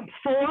lunge jump.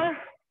 4,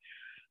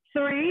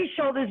 3,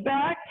 shoulders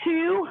back,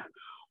 2,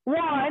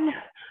 1,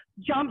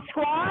 jump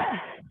squat,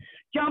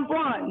 jump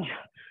lunge,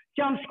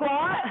 jump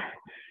squat,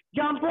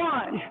 jump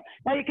lunge.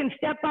 Now you can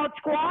step out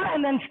squat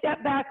and then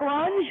step back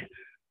lunge.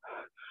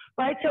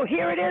 Right, so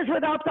here it is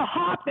without the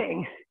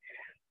hopping.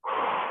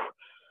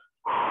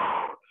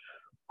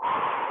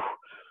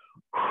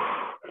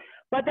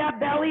 But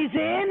that belly's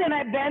in and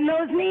I bend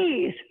those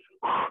knees.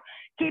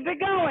 Keep it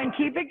going,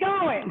 keep it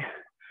going.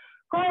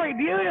 Corey,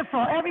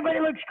 beautiful. Everybody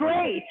looks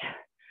great.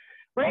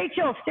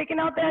 Rachel, sticking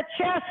out that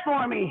chest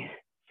for me.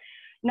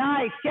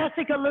 Nice.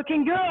 Jessica,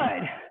 looking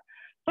good.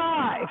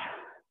 5,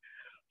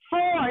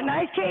 4.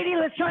 Nice, Katie.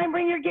 Let's try and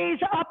bring your gaze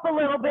up a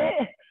little bit.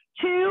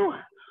 2,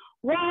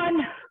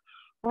 1.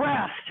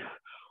 Rest.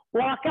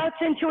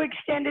 Walkouts into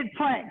extended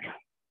plank.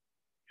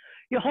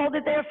 You hold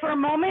it there for a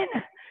moment.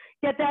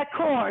 Get that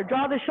core.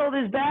 Draw the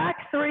shoulders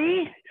back.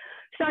 3.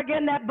 Start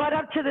getting that butt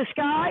up to the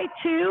sky.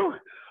 2,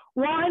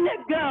 1.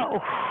 Go.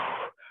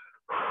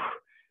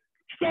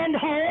 Extend,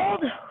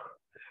 hold.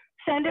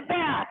 Send it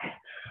back.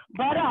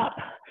 Butt up.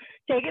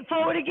 Take it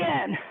forward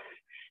again.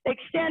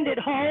 Extend it,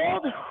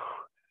 hold.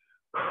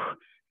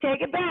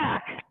 Take it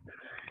back.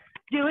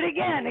 Do it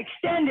again.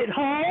 Extend it,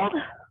 hold.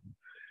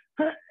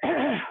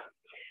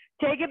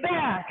 Take it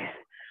back.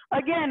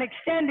 Again,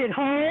 extend it,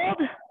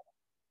 hold.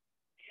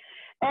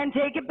 And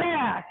take it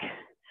back.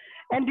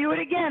 And do it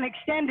again.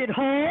 Extend it,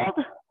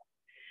 hold.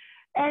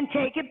 And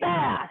take it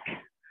back.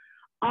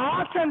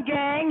 Awesome,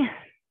 gang.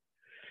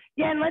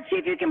 Again, let's see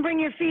if you can bring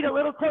your feet a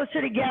little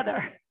closer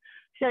together.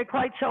 They're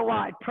quite so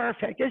wide.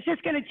 Perfect. It's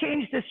just going to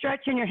change the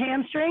stretch in your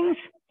hamstrings.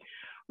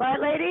 Right,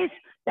 ladies?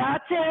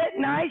 That's it.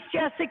 Nice,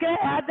 Jessica.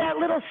 Add that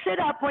little sit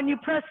up when you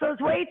press those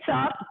weights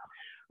up.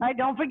 Right,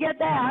 don't forget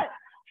that.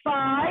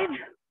 5,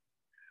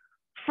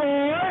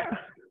 4,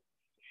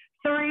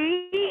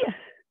 3,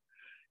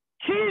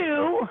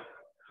 2,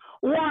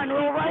 1.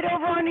 Roll right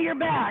over onto your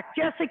back.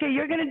 Jessica,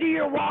 you're going to do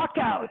your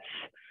walkouts.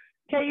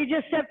 Okay, you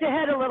just stepped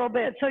ahead a little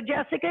bit. So,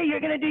 Jessica,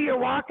 you're going to do your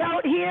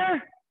walkout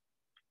here.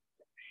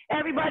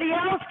 Everybody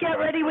else, get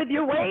ready with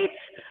your weights.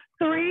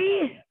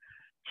 3,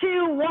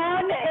 2,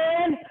 1,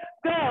 and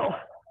go.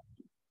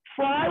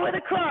 Fly with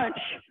a crunch.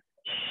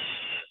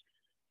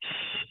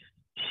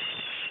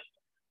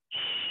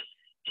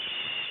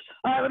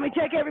 All right, let me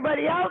check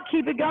everybody out.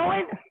 Keep it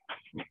going.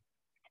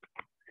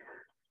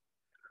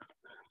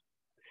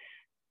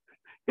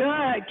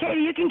 Good.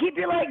 Katie, you can keep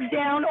your legs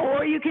down,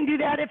 or you can do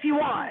that if you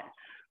want.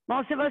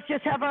 Most of us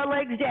just have our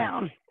legs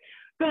down.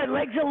 Good.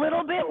 Legs a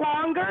little bit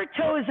longer,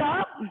 toes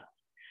up.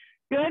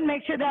 Good.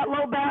 Make sure that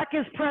low back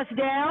is pressed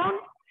down.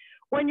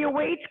 When your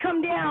weights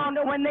come down,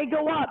 when they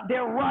go up,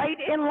 they're right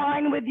in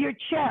line with your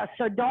chest.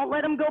 So don't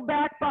let them go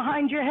back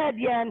behind your head,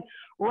 Yen.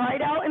 Right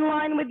out in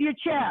line with your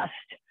chest.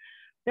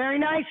 Very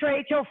nice,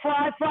 Rachel.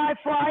 Fly, fly,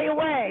 fly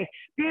away.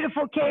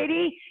 Beautiful,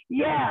 Katie.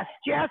 Yes.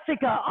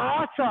 Jessica,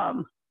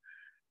 awesome.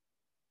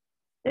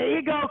 There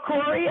you go,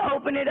 Corey.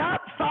 Open it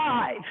up.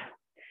 5,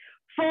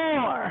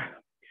 4,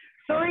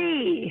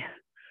 3,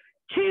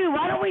 2.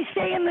 Why don't we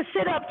stay in the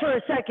sit-up for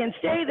a second?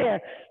 Stay there.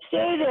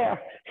 Stay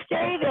there.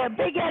 Stay there.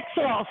 Big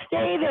exhale.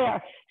 Stay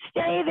there.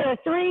 Stay there.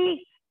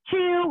 3,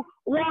 2,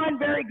 1.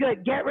 Very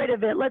good. Get rid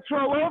of it. Let's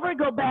roll over.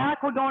 Go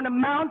back. We're going to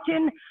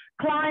mountain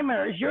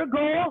climbers. Your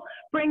goal,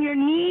 bring your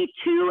knee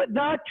to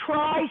the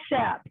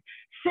tricep.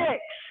 6,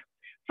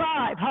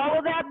 5.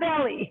 Hollow that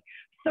belly.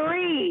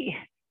 3,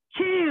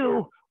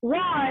 2,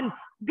 1.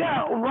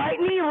 Go. Right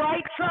knee,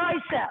 right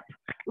tricep.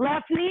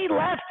 Left knee,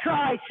 left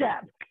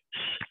tricep.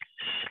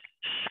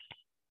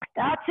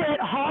 That's it.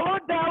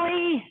 Hollowed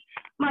belly.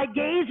 My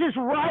gaze is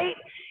right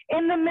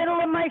in the middle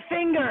of my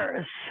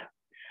fingers.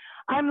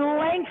 I'm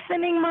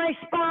lengthening my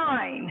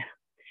spine.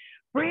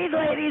 Breathe,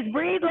 ladies.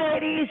 Breathe,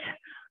 ladies.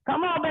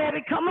 Come on,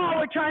 baby. Come on.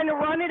 We're trying to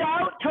run it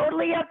out.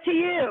 Totally up to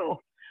you.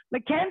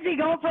 Mackenzie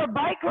going for a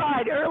bike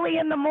ride early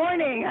in the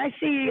morning. I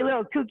see you,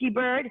 little kooky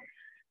bird.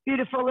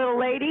 Beautiful little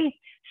lady.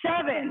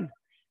 7,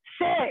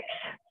 6,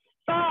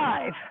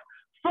 5,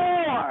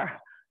 4,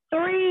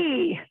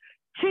 3,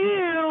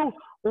 2,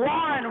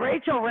 1.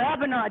 Rachel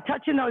Rabinot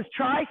touching those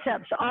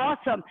triceps.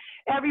 Awesome.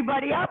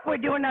 Everybody up. We're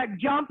doing our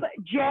jump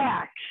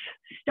jacks.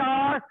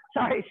 Star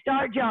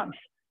jumps.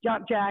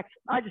 Jump jacks.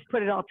 I just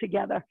put it all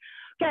together.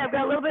 Okay, I've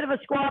got a little bit of a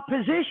squat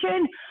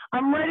position.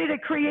 I'm ready to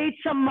create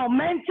some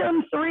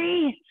momentum.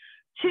 3,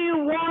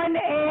 2, 1,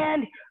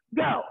 and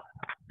go.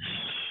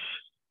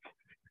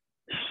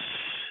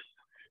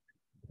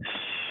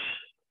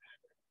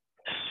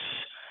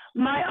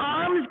 My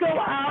arms go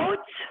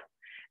out,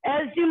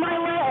 as do my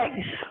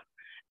legs.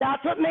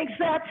 That's what makes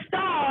that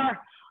star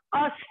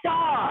a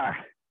star.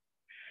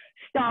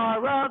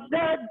 Star of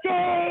the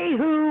day,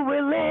 who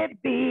will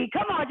it be?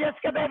 Come on,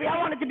 Jessica, baby, I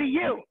want it to be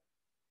you.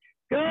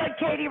 Good,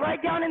 Katie,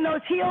 right down in those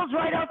heels,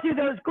 right out through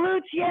those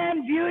glutes,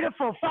 Yen.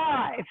 Beautiful.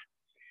 5,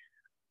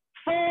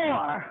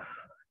 4,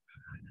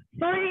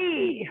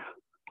 3,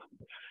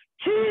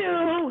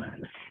 2,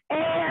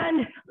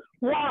 and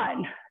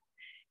 1.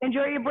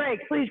 Enjoy your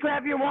break. Please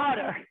grab your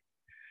water.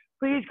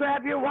 Please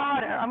grab your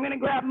water. I'm going to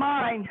grab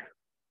mine.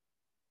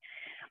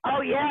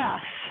 Oh, yes.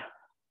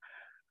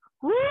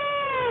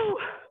 Woo!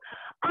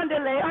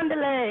 Underlay,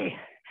 underlay.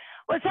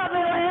 What's up,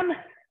 little M?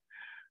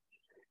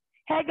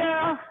 Hey,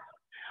 girl.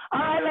 All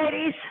right,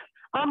 ladies.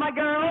 All my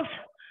girls.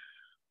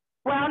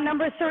 Round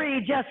number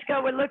 3,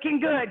 Jessica. We're looking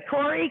good.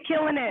 Corey,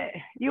 killing it.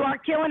 You are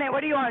killing it.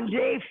 What are you on,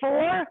 day 4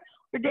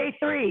 or day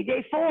 3?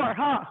 Day 4,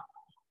 huh?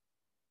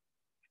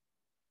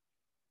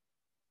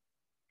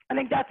 I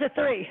think that's a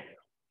 3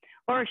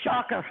 or a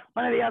shocker,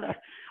 one or the other.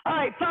 All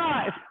right,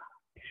 5.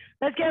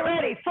 Let's get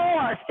ready.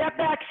 4, step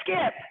back,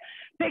 skip.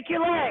 Pick your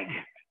leg.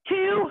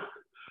 2,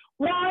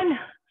 1,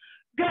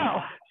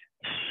 go.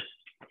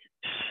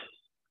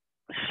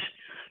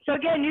 So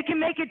again, you can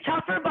make it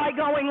tougher by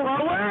going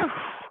lower.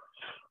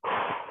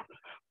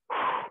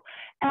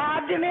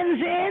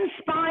 Abdomen's in,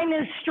 spine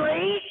is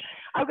straight.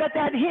 I've got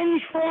that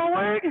hinge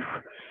forward.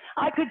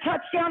 I could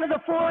touch down to the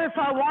floor if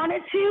I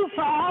wanted to.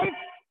 5,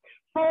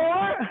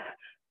 4,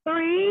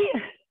 3,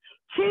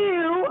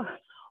 2,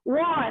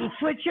 1.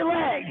 Switch your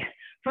leg.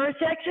 First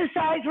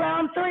exercise,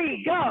 round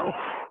 3. Go.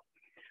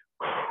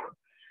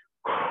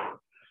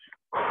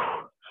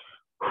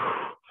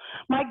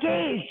 My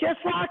gaze just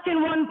locked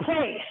in one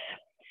place.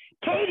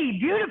 Katie,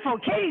 beautiful.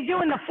 Katie's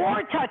doing the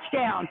 4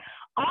 touchdown.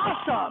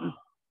 Awesome.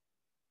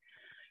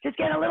 Just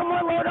get a little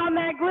more load on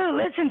that glute.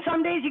 Listen,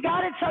 some days you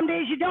got it, some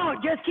days you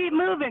don't. Just keep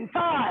moving.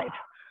 5,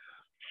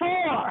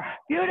 4,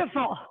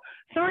 beautiful.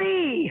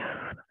 3,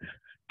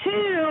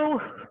 2,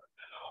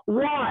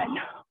 1.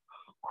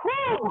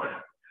 Whoo!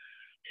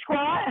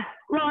 Squat,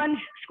 lunge,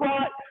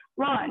 squat,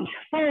 lunge.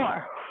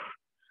 4,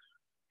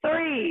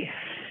 3,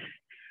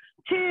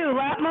 2.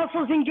 Lat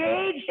muscles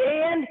engaged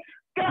and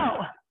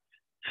go.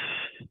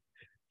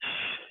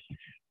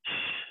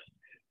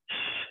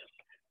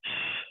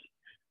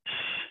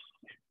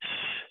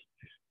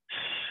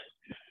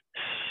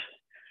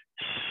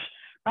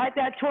 Right,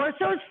 that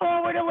torso's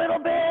forward a little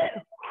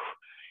bit.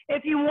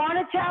 If you want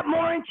to tap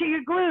more into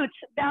your glutes,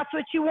 that's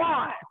what you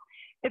want.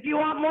 If you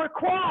want more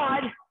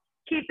quad,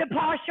 keep the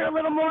posture a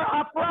little more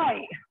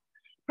upright.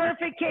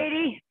 Perfect,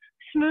 Katie.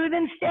 Smooth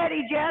and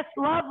steady, Jess.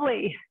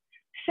 Lovely.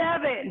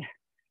 7,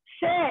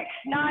 6.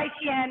 Nice,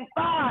 Yen.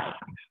 5,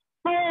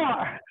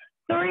 4,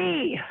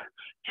 3,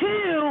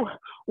 2,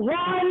 1.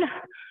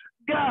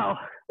 Go.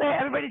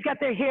 Everybody's got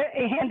their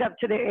hand up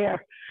to their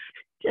ear.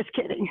 Just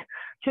kidding.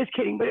 Just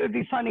kidding, but it would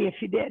be funny if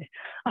you did.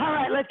 All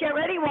right, let's get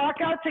ready.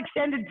 Walkouts,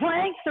 extended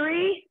plank.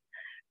 3,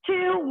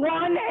 2,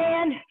 1,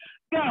 and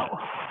go.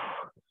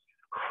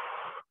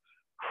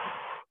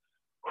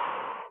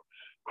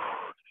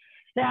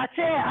 That's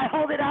it. I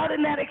hold it out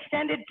in that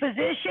extended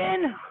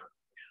position.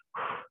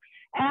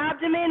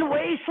 Abdomen,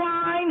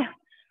 waistline.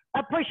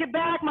 I push it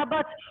back. My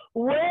butt's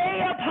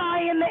way up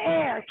high in the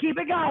air. Keep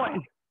it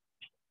going.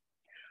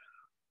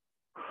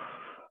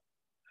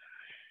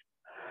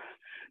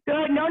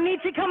 Good. No need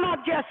to come up,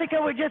 Jessica.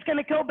 We're just going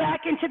to go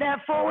back into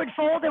that forward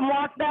fold and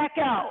walk back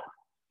out.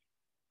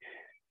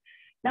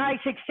 Nice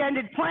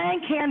extended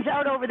plank. Hands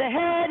out over the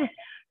head.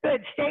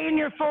 Good. Stay in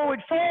your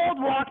forward fold.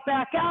 Walk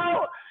back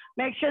out.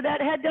 Make sure that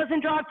head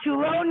doesn't drop too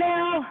low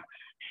now.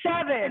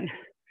 7,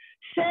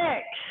 6,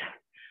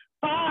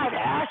 5.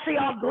 Ashley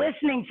all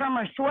glistening from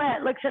her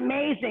sweat. Looks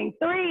amazing.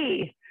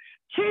 3,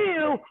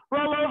 2.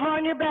 Roll over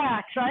on your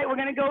backs, right? We're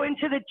going to go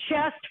into the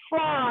chest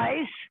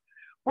flies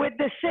with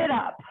the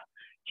sit-up.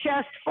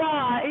 Chest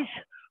flies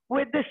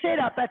with the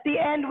sit-up. At the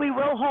end, we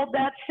will hold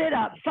that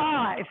sit-up.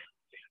 5,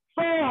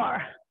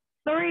 4,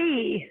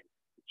 3,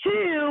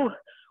 2,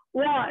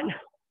 1.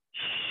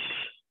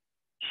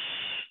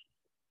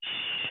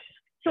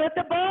 So at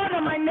the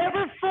bottom, I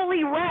never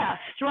fully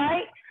rest,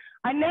 right?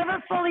 I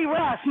never fully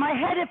rest. My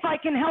head, if I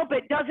can help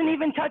it, doesn't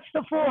even touch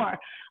the floor.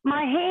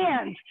 My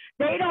hands,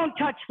 they don't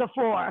touch the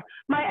floor.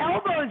 My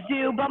elbows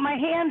do, but my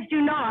hands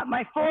do not.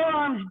 My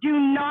forearms do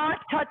not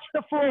touch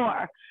the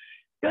floor.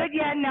 Good,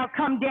 Yen. Now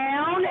come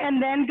down and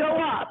then go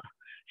up.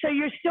 So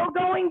you're still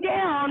going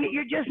down.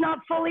 You're just not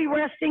fully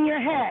resting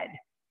your head.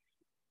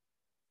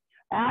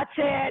 That's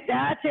it.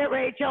 That's it,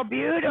 Rachel.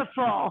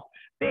 Beautiful.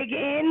 Big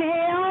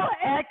inhale,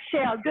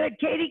 exhale. Good.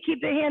 Katie,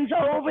 keep the hands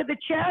over the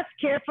chest.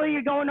 Carefully,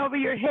 you're going over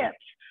your hips.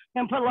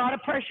 And put a lot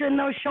of pressure in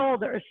those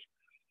shoulders.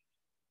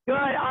 Good.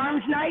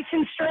 Arms nice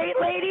and straight,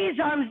 ladies.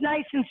 Arms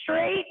nice and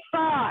straight.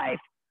 5,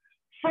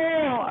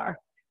 4,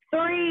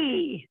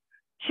 3,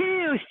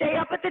 2. Stay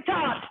up at the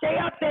top. Stay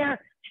up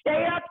there.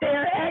 Stay up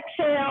there.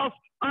 Exhales.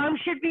 Arms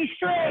should be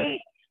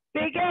straight.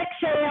 Big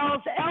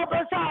exhales.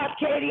 Elbows up,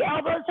 Katie.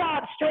 Elbows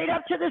up. Straight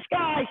up to the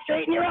sky.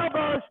 Straighten your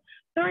elbows.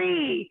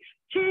 3,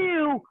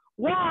 2,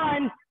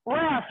 1.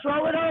 Rest.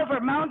 Roll it over.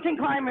 Mountain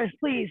climbers,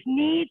 please.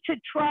 Knee to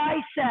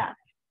tricep.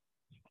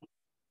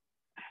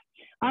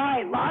 All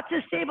right. Lots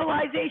of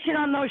stabilization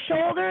on those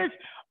shoulders.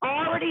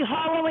 Already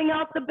hollowing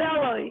out the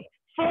belly.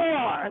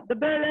 4. The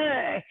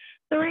belly.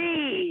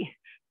 3,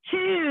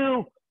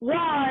 2,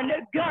 1.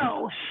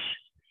 Go.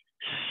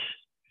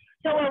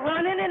 So we're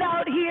running it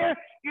out here.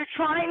 You're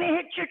trying to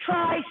hit your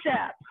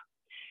tricep.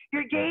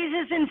 Your gaze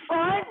is in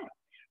front.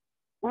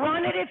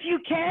 Run it if you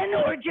can,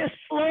 or just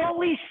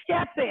slowly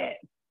step it.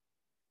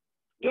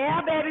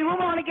 Yeah, baby, we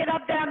want to get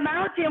up that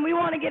mountain. We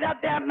want to get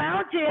up that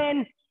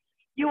mountain.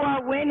 You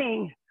are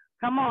winning.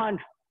 Come on.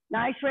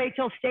 Nice,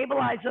 Rachel.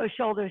 Stabilize those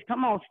shoulders.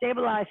 Come on,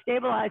 stabilize,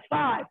 stabilize.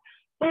 5,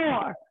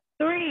 4,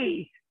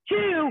 3,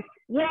 2,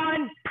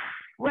 1.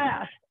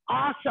 Rest.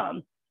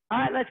 Awesome. All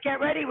right, let's get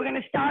ready. We're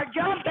going to start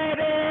jump,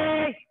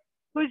 baby.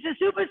 Who's the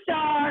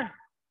superstar?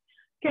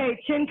 Okay,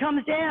 chin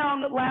comes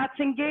down, lats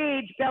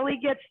engage, belly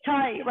gets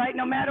tight, right?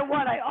 No matter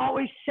what, I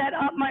always set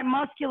up my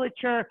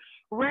musculature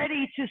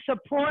ready to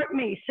support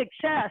me.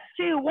 Success.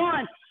 2,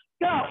 1,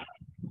 go.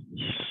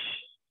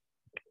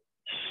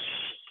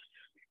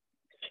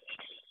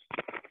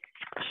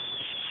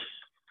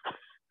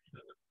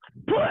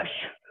 Push,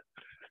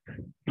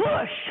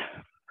 push,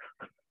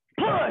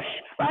 push,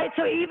 right?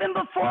 So even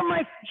before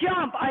my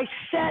jump, I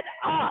set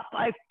up.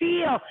 I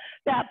feel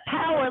that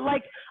power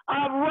like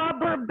a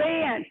rubber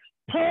band.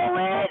 Pull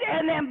it,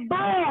 and then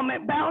boom,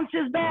 it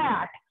bounces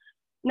back.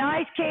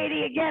 Nice,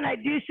 Katie. Again, I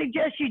do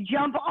suggest you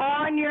jump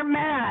on your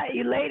mat.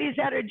 You ladies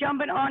that are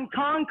jumping on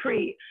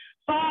concrete.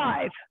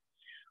 5,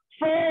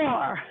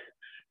 4,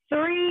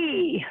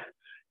 3,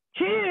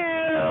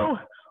 2,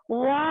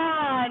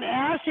 1.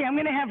 Ashley, I'm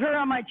going to have her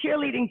on my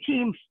cheerleading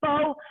team.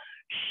 Faux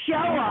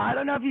Showa. I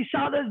don't know if you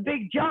saw those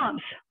big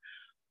jumps.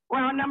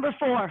 Round number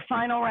 4,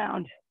 final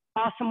round.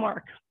 Awesome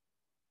work.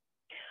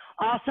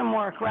 Awesome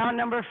work. Round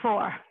number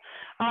 4.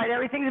 All right,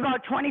 everything's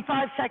about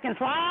 25 seconds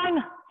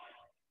long.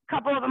 A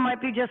couple of them might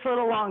be just a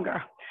little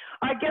longer.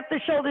 All right, get the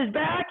shoulders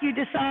back. You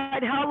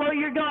decide how low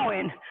you're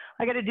going.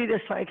 I got to do this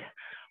like,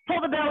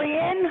 pull the belly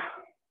in,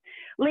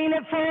 lean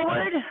it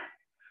forward.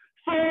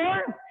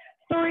 4,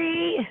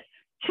 3,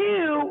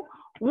 2,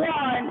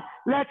 1.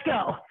 Let's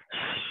go.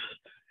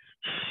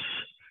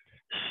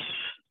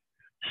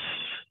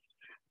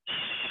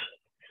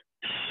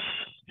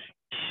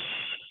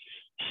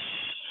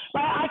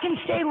 Right, I can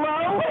stay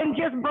low and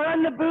just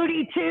burn the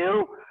booty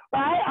too,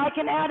 right? I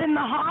can add in the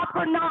hop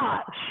or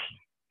not.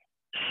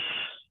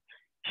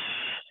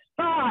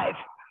 5,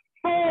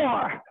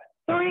 4,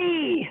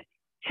 3,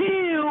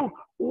 2,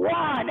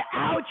 1.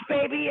 Ouch,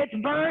 baby,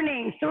 it's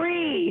burning.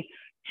 3,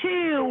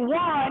 2,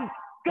 1,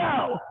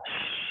 go.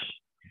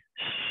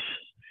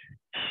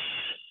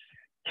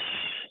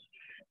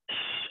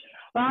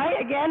 right?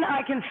 Again,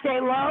 I can stay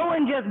low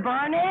and just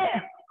burn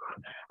it.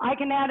 I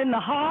can add in the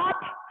hop.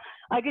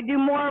 I could do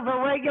more of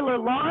a regular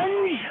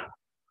lunge.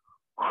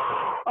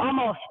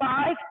 Almost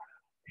 5,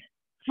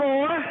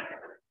 4,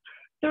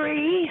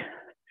 3,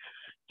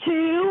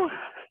 2,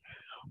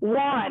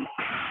 1.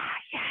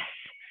 Yes,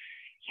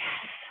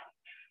 yes.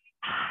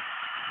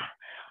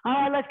 All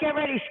right, let's get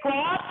ready.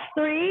 Squats,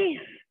 3,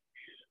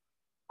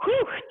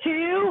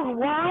 2,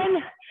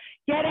 1.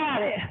 Get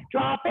at it.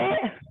 Drop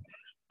it,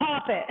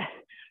 pop it.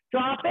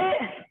 Drop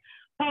it,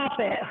 pop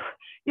it.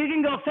 You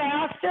can go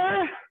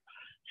faster,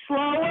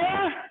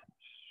 slower.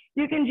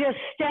 You can just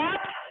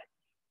step.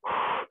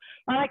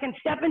 I can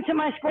step into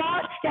my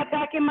squat, step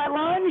back in my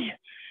lunge,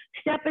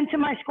 step into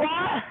my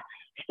squat,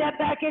 step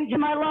back into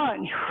my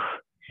lunge.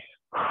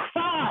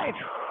 5,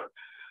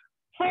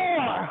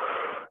 4,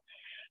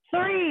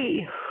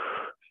 3,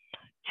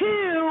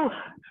 2,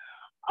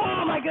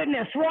 oh my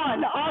goodness,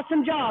 1.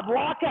 Awesome job,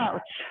 walkouts.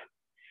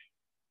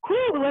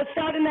 Whew, let's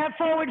start in that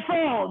forward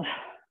fold.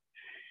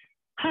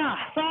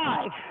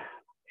 5,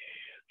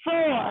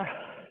 4,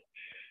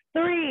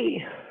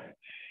 3,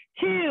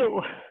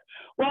 2,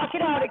 walk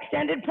it out,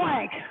 extended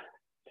plank.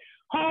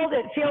 Hold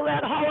it, feel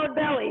that hollowed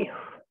belly.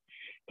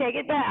 Take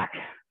it back.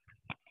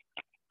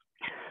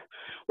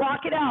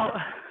 Walk it out.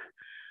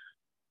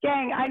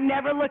 Gang, I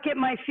never look at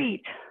my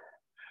feet.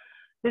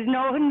 There's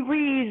no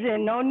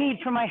reason, no need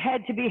for my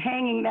head to be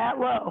hanging that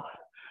low.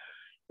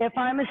 If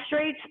I'm a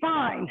straight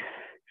spine,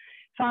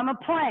 if I'm a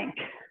plank,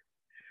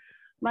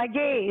 my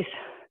gaze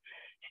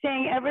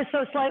staying ever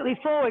so slightly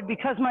forward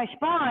because my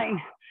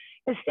spine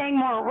is staying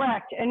more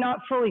erect and not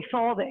fully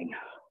folding.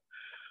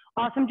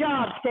 Awesome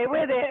job, stay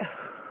with it.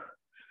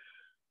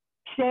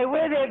 Stay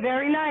with it,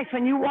 very nice.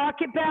 When you walk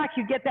it back,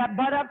 you get that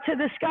butt up to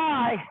the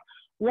sky.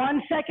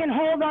 1 second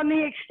hold on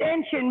the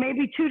extension,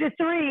 maybe 2 to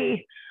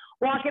 3.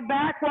 Walk it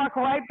back, walk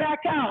right back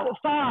out.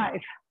 5,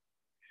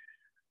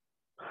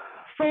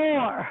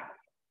 4,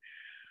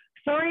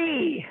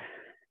 3,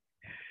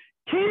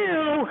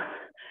 2,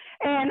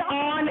 and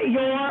on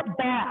your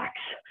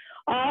backs.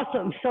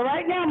 Awesome. So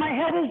right now my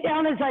head is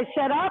down as I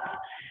set up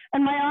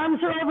and my arms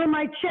are over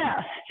my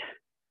chest.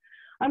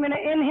 I'm going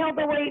to inhale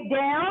the weight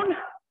down.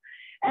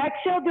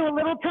 Exhale, do a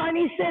little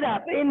tiny sit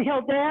up.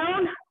 Inhale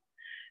down.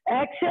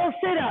 Exhale,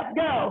 sit up.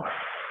 Go.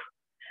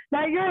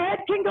 Now your head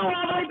can go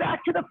all the way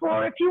back to the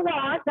floor if you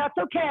want. That's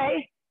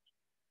okay.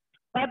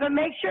 But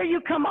make sure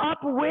you come up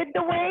with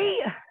the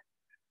weight.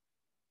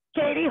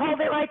 Katie, hold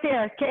it right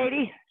there.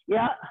 Katie.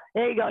 Yeah,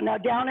 there you go. Now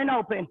down and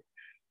open.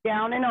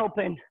 Down and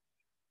open.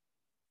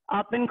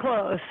 Up and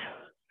close.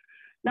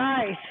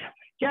 Nice.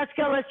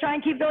 Jessica, let's try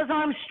and keep those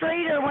arms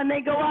straighter when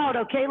they go out,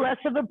 okay? Less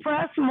of a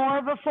press, more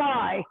of a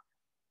fly.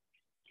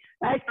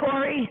 Nice,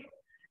 Corey.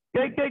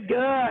 Good, good,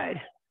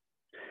 good.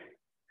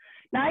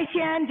 Nice,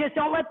 Yen. Just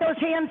don't let those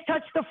hands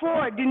touch the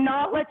floor. Do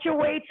not let your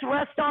weights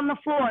rest on the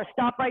floor.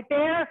 Stop right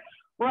there,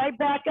 right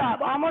back up.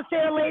 Almost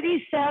there,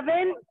 ladies.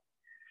 7.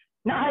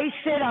 Nice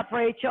sit up,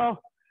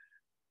 Rachel.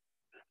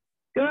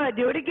 Good.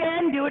 Do it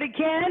again. Do it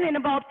again. In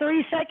about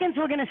 3 seconds,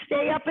 we're going to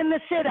stay up in the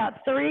sit up.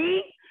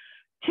 3,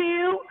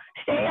 2,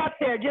 stay up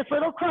there. Just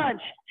little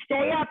crunch.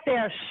 Stay up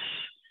there.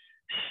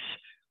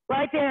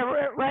 Right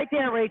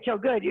there, Rachel.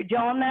 Good. You're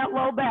jawing that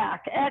low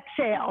back.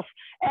 Exhales.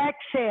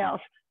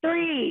 Exhales.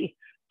 3,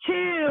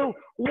 2,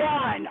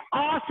 1.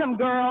 Awesome,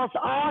 girls.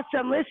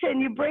 Awesome. Listen,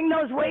 you bring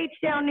those weights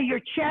down to your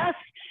chest,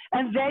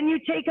 and then you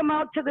take them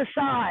out to the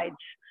sides.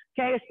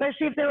 Okay,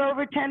 especially if they're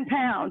over 10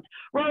 pounds.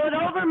 Roll it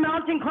over,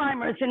 mountain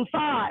climbers in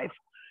 5,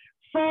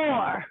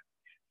 4,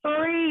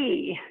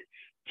 3,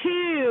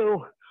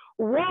 2,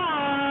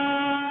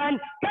 1,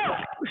 go.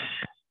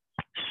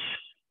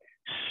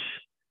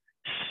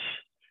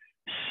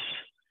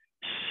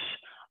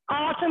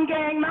 Awesome,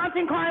 gang.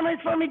 Mountain climbers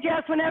for me,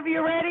 Jess, whenever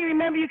you're ready.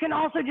 Remember, you can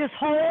also just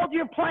hold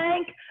your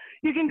plank.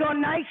 You can go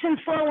nice and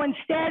slow and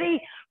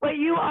steady, but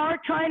you are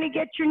trying to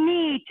get your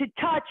knee to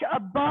touch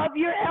above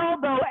your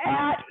elbow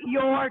at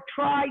your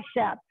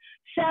tricep.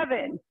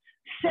 7,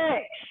 6,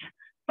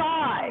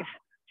 5,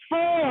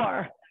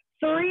 4,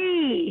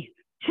 3,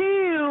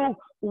 2,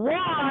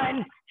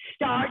 1.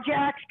 Star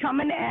Jacks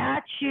coming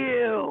at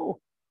you.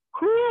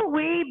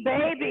 Hoo-wee,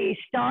 baby.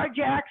 Star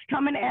Jacks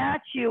coming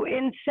at you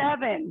in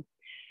 7,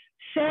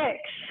 6,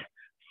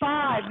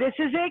 5. This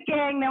is it,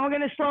 gang. Then we're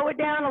going to slow it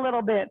down a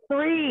little bit.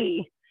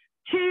 3,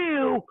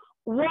 2,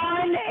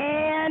 1,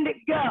 and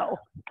go.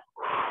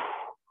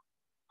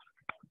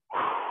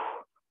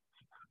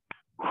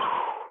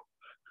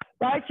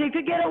 Right, so you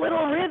could get a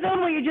little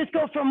rhythm where you just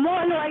go from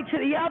one leg to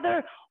the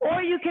other,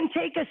 or you can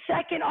take a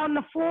second on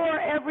the floor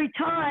every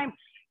time,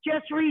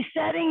 just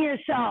resetting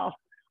yourself.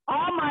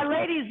 All my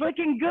ladies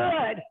looking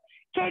good.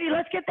 Katie,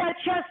 let's get that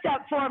chest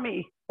up for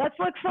me. Let's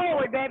look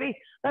forward, baby.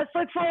 Let's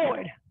look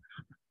forward.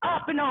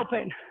 Up and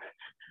open.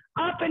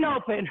 Up and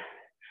open.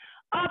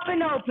 Up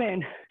and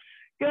open.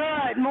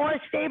 Good. More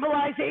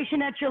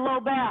stabilization at your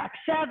low back.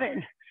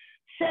 7,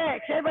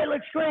 6. Everybody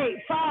looks great.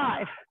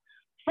 5,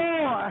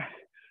 4,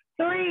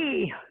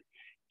 3,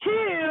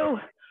 2.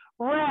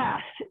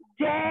 Rest.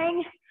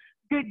 Dang.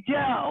 Good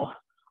dough.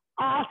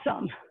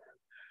 Awesome.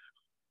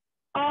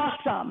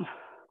 Awesome.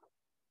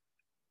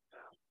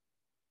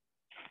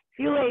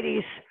 You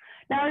ladies.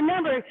 Now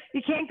remember,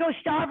 you can't go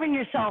starving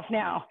yourself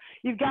now.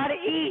 You've got to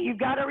eat, you've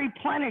got to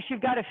replenish,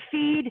 you've got to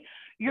feed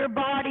your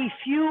body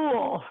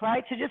fuel,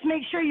 right? So just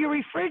make sure your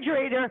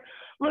refrigerator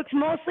looks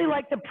mostly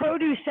like the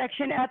produce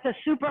section at the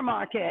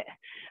supermarket.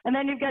 And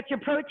then you've got your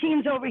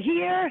proteins over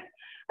here,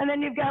 and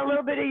then you've got a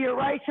little bit of your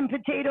rice and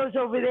potatoes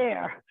over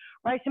there.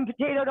 Rice and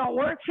potato don't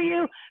work for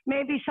you,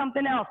 maybe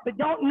something else, but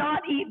don't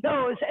not eat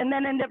those and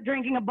then end up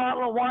drinking a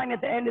bottle of wine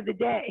at the end of the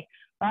day,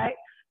 right?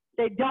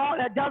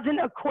 That doesn't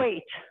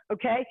equate,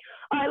 okay?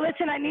 All right,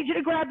 listen, I need you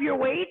to grab your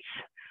weights.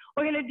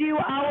 We're gonna do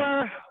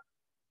our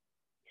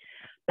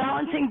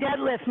balancing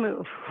deadlift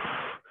move.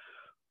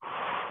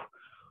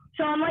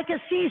 So I'm like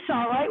a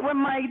seesaw, right? When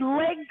my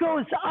leg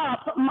goes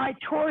up, my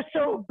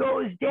torso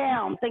goes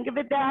down. Think of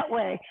it that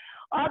way.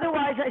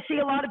 Otherwise, I see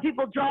a lot of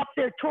people drop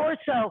their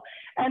torso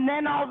and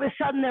then all of a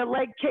sudden their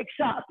leg kicks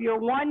up. You're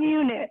one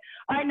unit.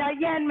 All right, now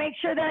again, make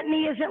sure that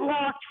knee isn't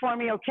locked for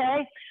me,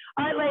 okay?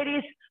 All right,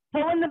 ladies,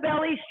 pull in the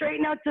belly,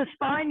 straighten out the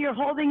spine. You're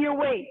holding your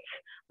weights.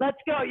 Let's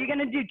go. You're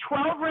gonna do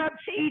 12 reps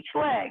each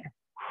leg.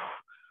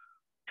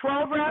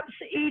 12 reps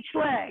each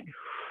leg.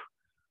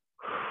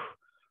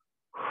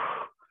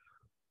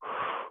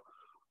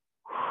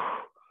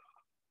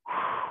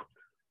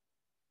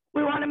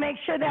 We want to make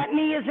sure that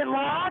knee isn't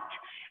locked,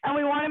 and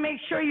we want to make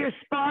sure your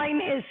spine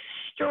is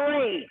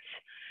straight.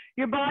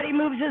 Your body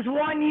moves as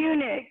one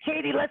unit.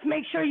 Katie, let's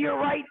make sure your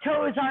right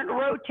toes aren't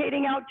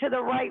rotating out to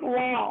the right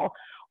wall.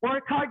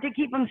 Work hard to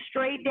keep them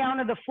straight down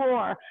to the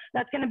floor.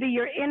 That's going to be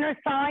your inner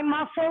thigh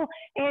muscle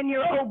and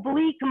your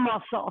oblique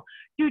muscle.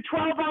 Do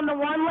 12 on the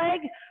one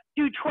leg,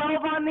 do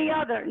 12 on the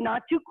other.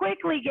 Not too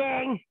quickly,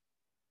 gang.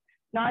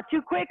 Not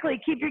too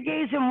quickly. Keep your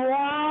gaze in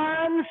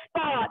one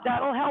spot.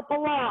 That'll help a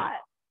lot.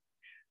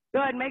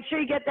 Good. Make sure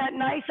you get that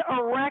nice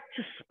erect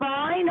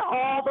spine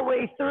all the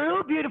way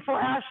through. Beautiful,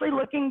 Ashley,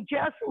 looking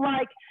just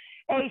like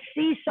a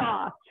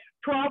seesaw.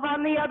 12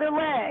 on the other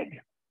leg.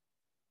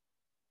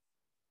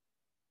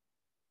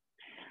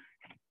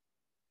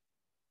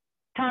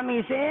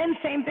 Tummy's in.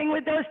 Same thing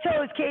with those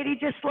toes, Katie.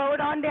 Just slow it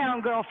on down,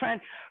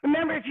 girlfriend.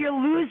 Remember, if you're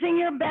losing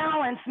your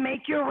balance,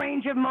 make your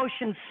range of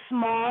motion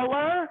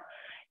smaller.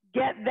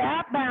 Get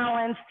that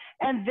balance,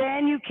 and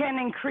then you can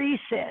increase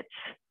it.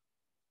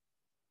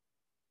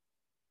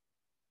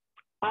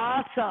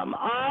 Awesome,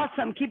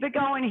 awesome. Keep it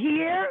going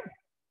here.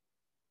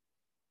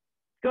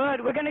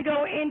 Good. We're going to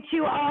go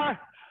into our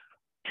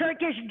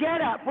Turkish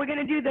get-up. We're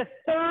going to do the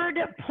third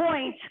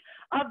point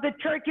of the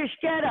Turkish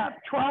get-up,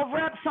 12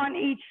 reps on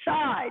each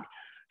side.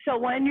 So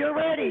when you're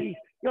ready,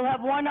 you'll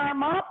have one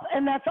arm up,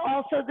 and that's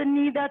also the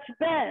knee that's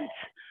bent.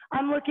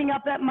 I'm looking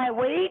up at my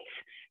weight,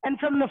 and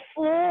from the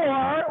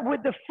floor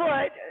with the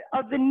foot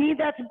of the knee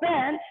that's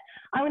bent,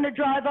 I'm going to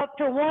drive up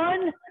to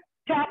 1,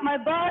 tap my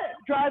butt,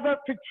 drive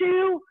up to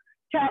 2,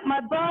 tap my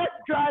butt,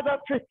 drive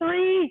up for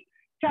 3,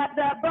 tap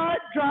that butt,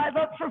 drive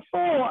up for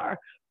 4.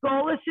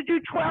 Goal is to do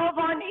 12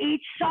 on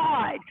each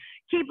side.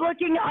 Keep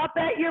looking up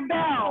at your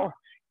bell.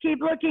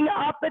 Keep looking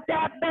up at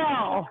that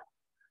bell.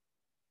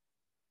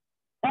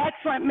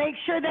 Excellent. Make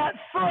sure that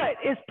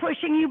foot is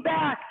pushing you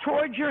back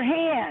towards your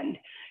hand.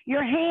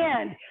 Your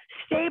hand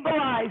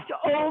stabilized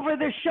over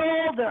the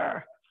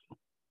shoulder.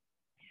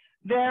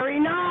 Very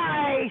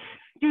nice.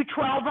 Do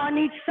 12 on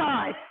each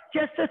side.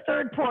 Just the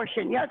third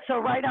portion. Yep, so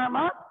right arm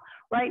up.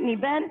 Right knee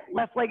bent,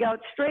 left leg out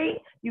straight.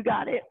 You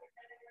got it.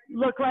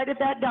 Look right at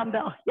that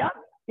dumbbell. Yep,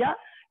 yep.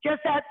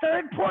 Just that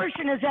third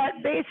portion is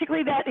that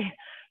basically that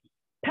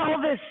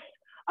pelvis,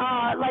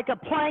 like a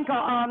plank,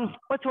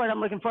 what's the word I'm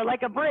looking for?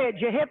 Like a bridge,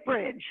 a hip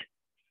bridge.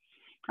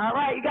 All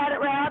right, you got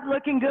it, Rab.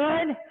 Looking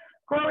good.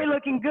 Corey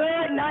looking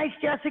good. Nice,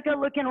 Jessica.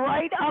 Looking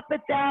right up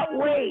at that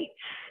weight.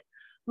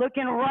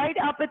 Looking right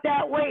up at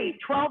that weight.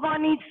 12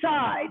 on each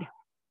side.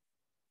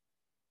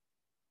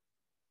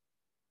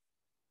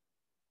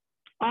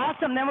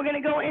 Awesome. Then we're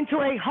going to go into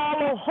a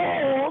hollow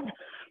hold,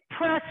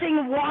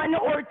 pressing 1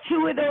 or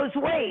 2 of those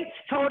weights.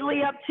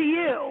 Totally up to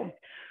you.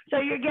 So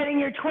you're getting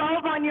your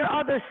 12 on your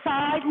other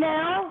side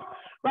now,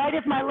 right?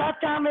 If my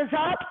left arm is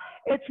up,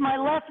 it's my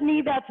left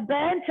knee that's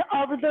bent,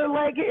 other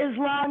leg is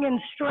long and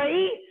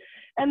straight,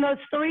 and those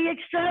 3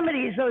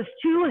 extremities, those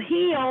 2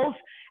 heels,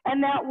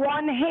 and that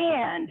 1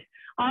 hand.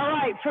 All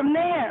right, from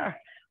there,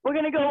 we're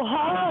going to go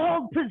hollow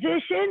hold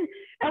position,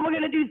 and we're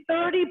going to do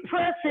 30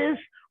 presses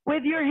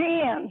with your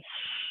hands.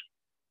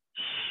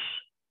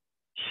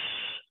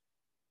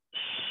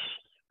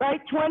 Right,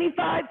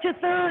 25 to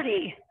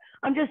 30.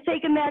 I'm just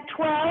taking that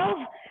 12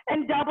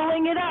 and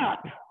doubling it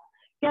up.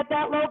 Get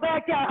that low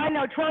back down. I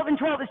know 12 and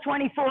 12 is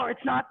 24.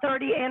 It's not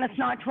 30 and it's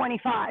not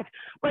 25.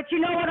 But you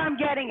know what I'm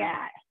getting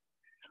at.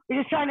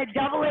 We're just trying to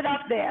double it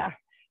up there.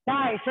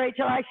 Nice,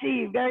 Rachel, I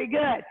see you. Very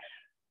good.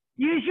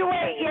 Use your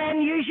weight,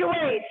 Yen, use your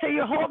weight. So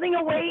you're holding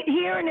a weight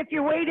here, and if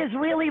your weight is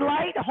really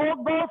light,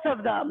 hold both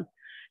of them.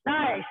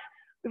 Nice.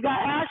 We've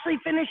got Ashley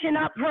finishing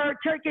up her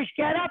Turkish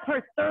get-up,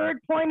 her third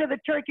point of the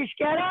Turkish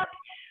get-up.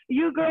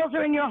 You girls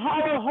are in your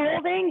hollow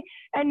holding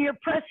and you're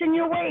pressing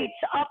your weights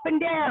up and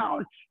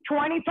down,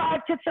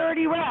 25 to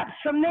 30 reps.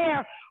 From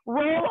there,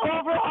 roll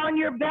over on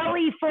your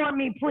belly for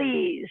me,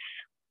 please.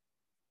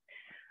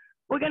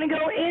 We're gonna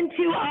go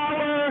into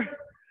our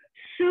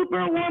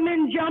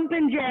Superwoman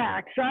jumping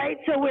jacks, right?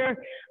 So we're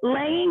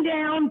laying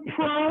down,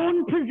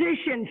 prone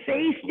position,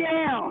 face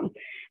down.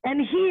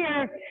 And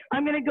here,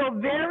 I'm gonna go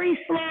very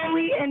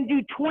slowly and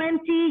do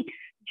 20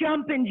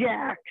 jumping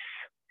jacks.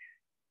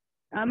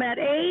 I'm at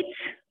 8,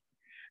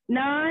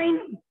 9,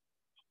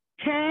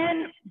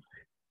 10,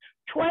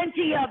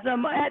 20 of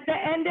them. At the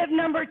end of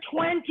number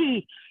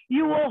 20,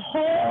 you will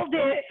hold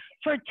it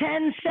for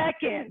 10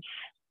 seconds.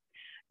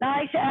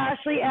 Nice,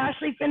 Ashley.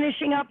 Ashley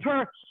finishing up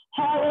her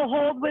hollow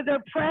hold with her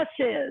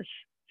presses.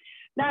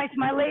 Nice.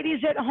 My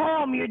ladies at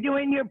home, you're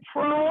doing your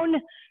prone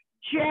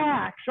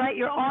jacks, right?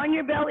 You're on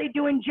your belly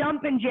doing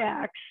jumping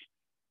jacks.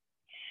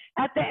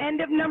 At the end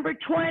of number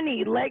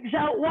 20, legs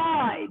out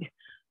wide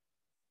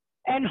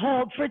and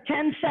hold for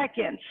 10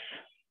 seconds.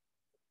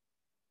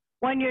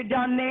 When you're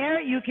done there,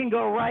 you can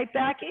go right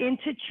back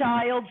into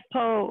child's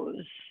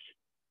pose.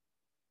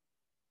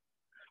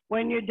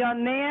 When you're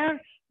done there,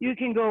 you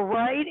can go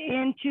right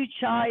into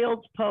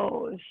child's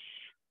pose.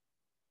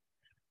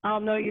 I'll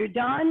know you're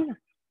done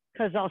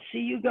because I'll see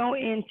you go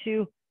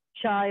into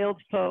child's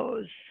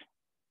pose.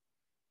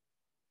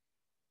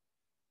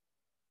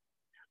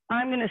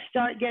 I'm going to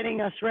start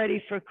getting us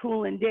ready for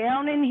cooling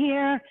down in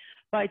here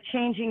by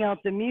changing out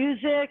the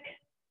music.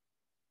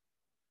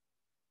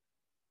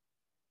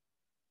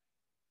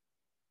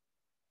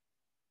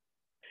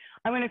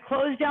 I'm going to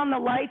close down the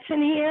lights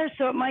in here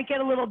so it might get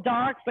a little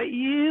dark, but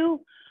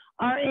you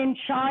are in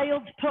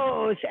child's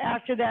pose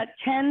after that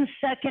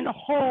 10-second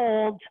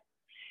hold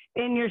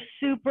in your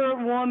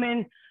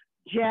Superwoman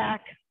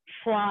Jack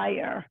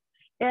Flyer.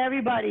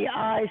 Everybody,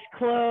 eyes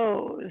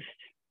closed.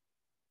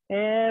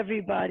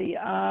 Everybody,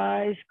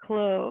 eyes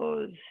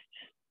closed.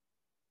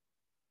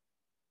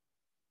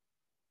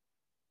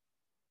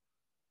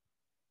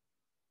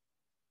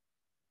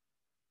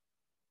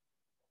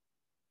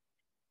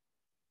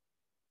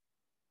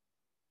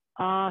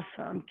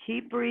 Awesome.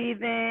 Keep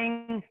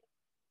breathing.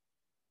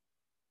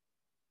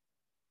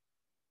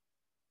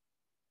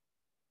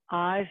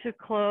 Eyes are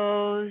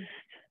closed.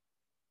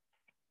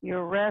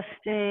 You're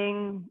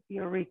resting,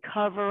 you're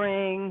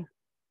recovering,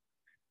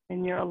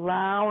 and you're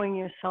allowing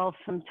yourself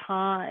some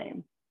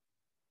time.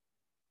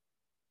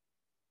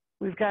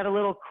 We've got a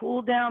little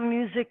cool down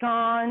music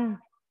on.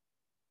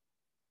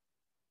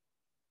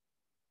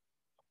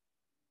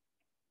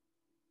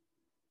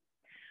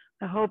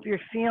 I hope you're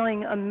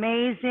feeling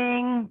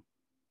amazing.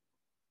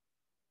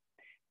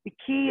 The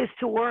key is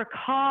to work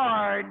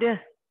hard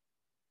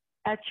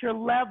at your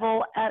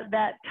level at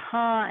that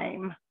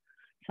time.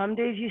 Some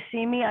days you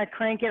see me, I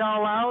crank it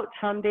all out.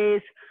 Some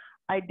days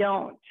I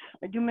don't.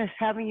 I do miss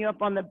having you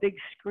up on the big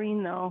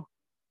screen though,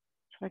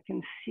 so I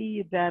can see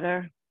you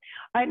better.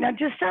 All right, now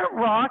just start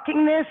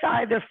rocking this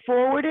either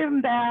forward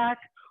and back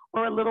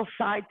or a little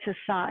side to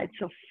side.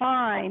 So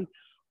find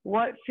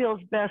what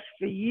feels best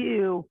for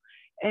you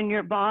and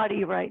your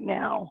body right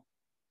now.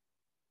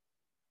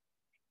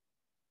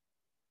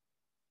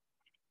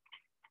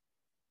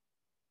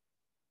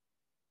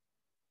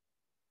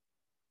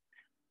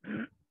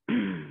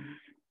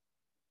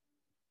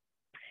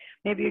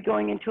 Maybe you're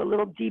going into a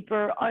little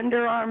deeper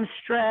underarm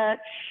stretch.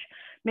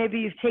 Maybe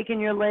you've taken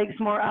your legs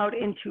more out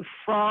into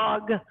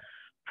frog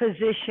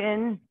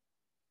position.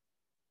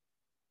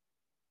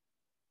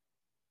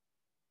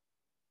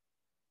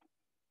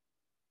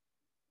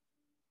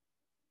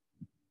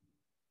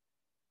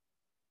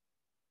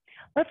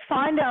 Let's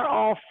find our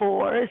all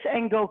fours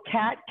and go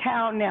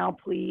cat-cow now,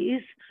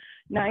 please.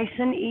 Nice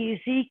and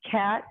easy,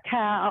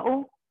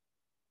 cat-cow.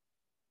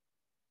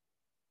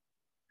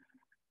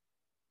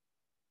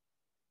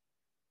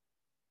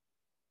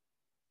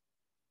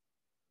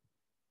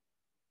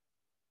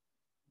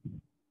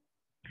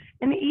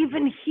 And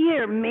even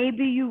here,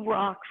 maybe you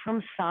rock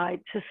from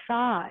side to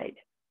side.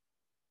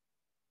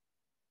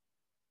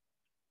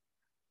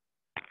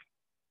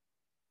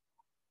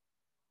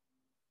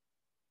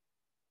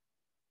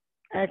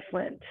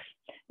 Excellent.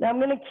 Now I'm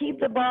going to keep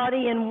the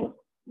body in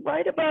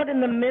right about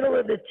in the middle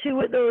of the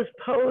two of those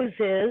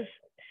poses.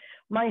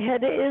 My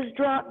head is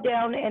dropped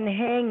down and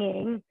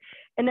hanging.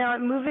 And now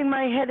I'm moving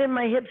my head and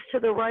my hips to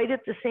the right at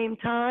the same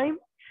time.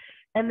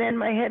 And then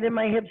my head and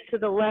my hips to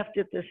the left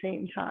at the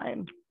same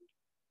time.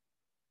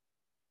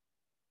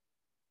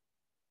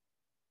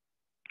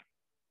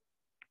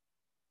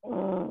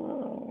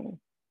 Oh.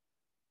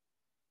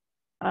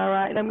 All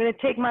right, I'm going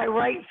to take my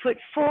right foot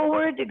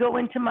forward to go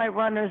into my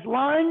runner's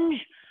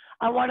lunge.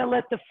 I want to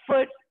let the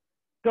foot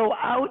go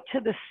out to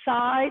the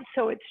side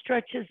so it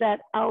stretches that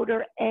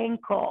outer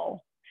ankle.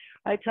 All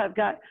right, so I've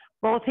got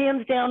both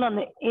hands down on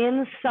the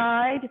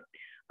inside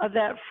of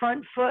that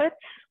front foot.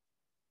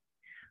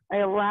 I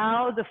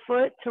allow the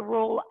foot to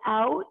roll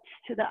out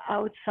to the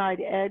outside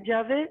edge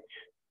of it.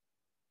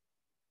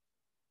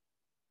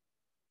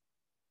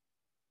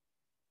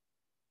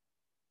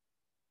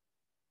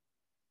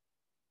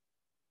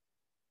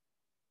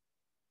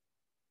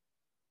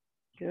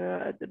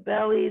 Good. The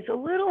belly's a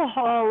little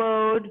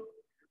hollowed,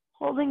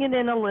 holding it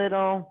in a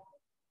little.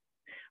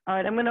 All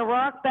right, I'm going to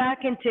rock back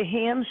into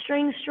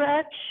hamstring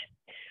stretch.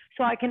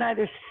 So I can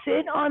either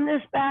sit on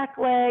this back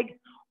leg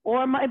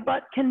or my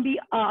butt can be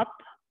up.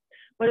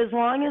 But as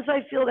long as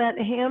I feel that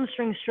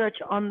hamstring stretch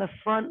on the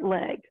front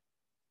leg.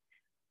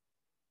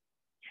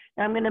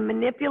 Now I'm going to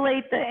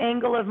manipulate the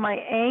angle of my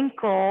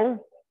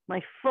ankle,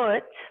 my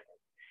foot,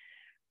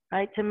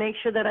 right, to make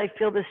sure that I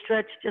feel the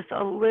stretch just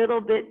a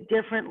little bit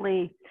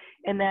differently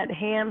in that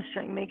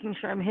hamstring, making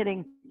sure I'm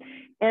hitting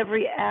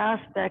every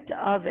aspect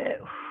of it.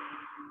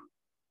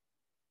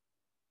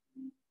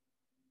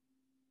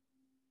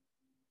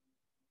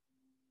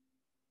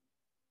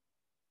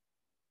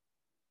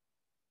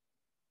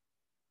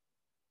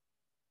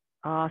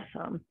 Awesome.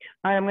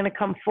 All right, I'm going to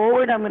come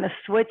forward. I'm going to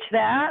switch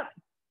that.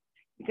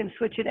 You can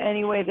switch it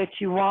any way that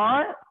you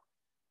want.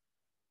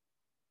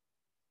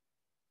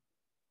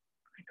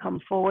 I come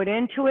forward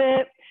into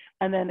it,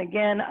 and then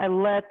again, I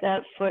let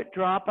that foot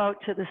drop out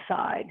to the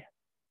side.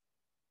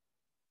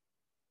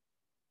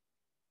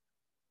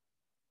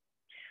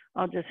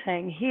 I'll just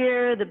hang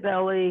here. The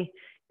belly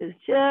is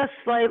just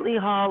slightly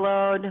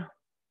hollowed.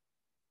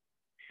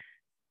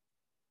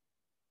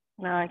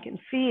 Now I can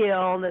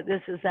feel that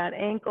this is that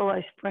ankle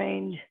I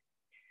sprained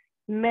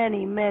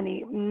many,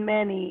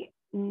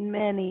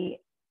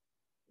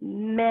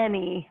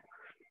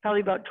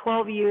 probably about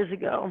 12 years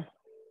ago.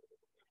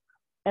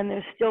 And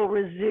there's still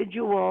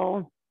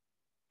residual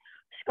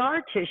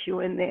scar tissue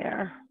in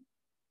there.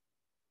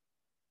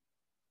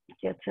 It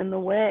gets in the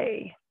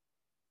way.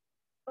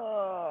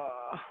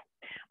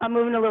 I'm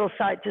moving a little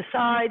side to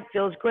side,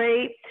 feels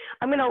great.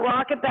 I'm gonna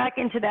rock it back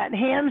into that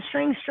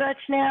hamstring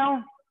stretch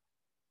now.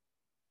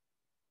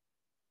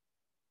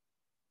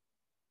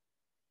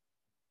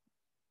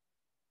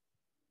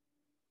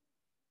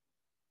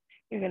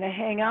 You're gonna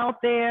hang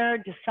out there,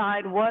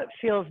 decide what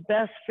feels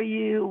best for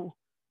you.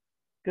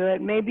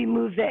 Good, maybe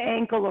move the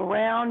ankle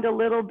around a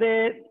little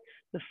bit,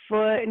 the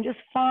foot, and just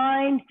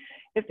find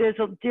if there's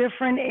a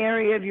different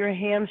area of your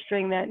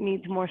hamstring that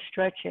needs more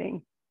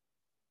stretching.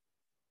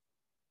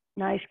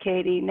 Nice,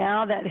 Katie.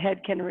 Now that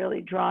head can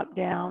really drop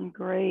down.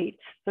 Great.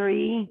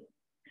 3,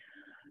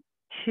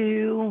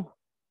 2,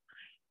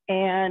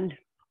 and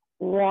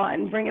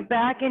 1. Bring it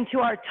back into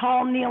our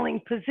tall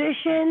kneeling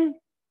position.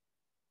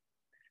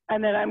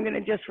 And then I'm going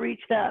to just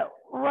reach that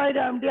right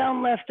arm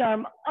down, left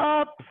arm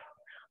up.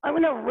 I'm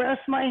going to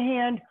rest my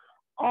hand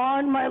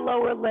on my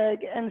lower leg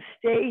and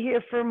stay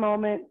here for a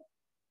moment.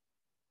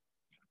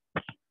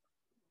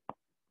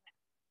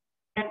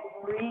 And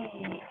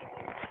breathe.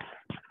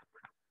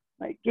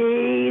 My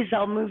gaze,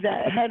 I'll move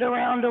that head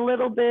around a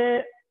little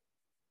bit.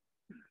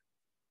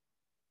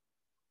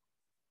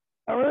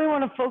 I really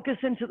want to focus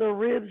into the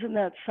ribs and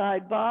that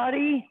side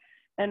body,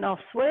 and I'll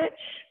switch.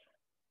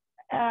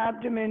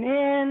 Abdomen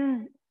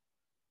in.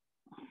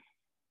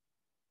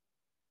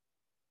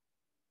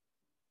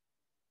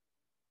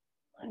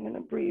 I'm going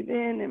to breathe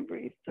in and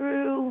breathe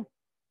through.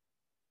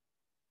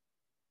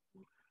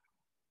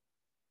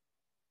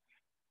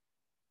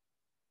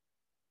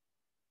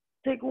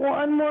 Take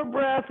one more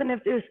breath, and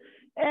if there's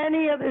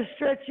any other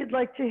stretch you'd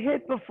like to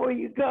hit before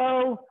you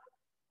go,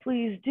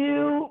 please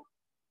do.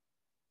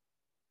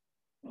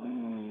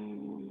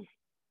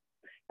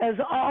 As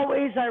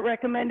always, I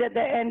recommend at the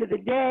end of the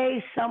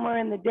day, somewhere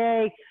in the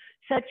day,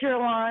 set your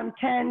alarm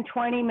 10,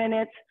 20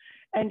 minutes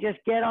and just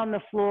get on the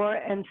floor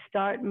and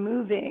start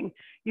moving.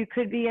 You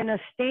could be in a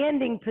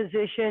standing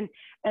position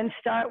and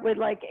start with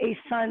like a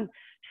sun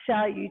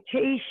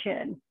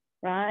salutation,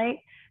 right?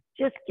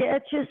 Just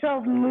get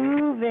yourself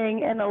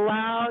moving and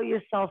allow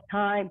yourself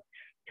time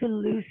to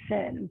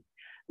loosen.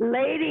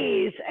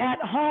 Ladies at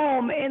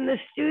home in the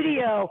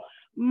studio,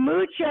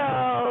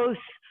 muchos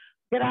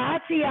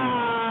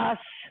gracias.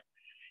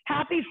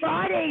 Happy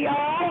Friday,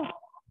 y'all.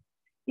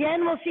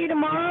 Yen, we'll see you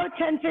tomorrow,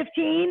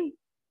 10:15.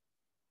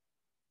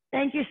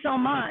 Thank you so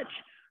much.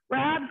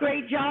 Rob,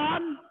 great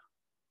job.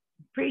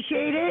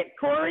 Appreciate it.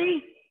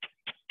 Corey,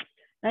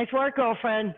 nice work, girlfriend.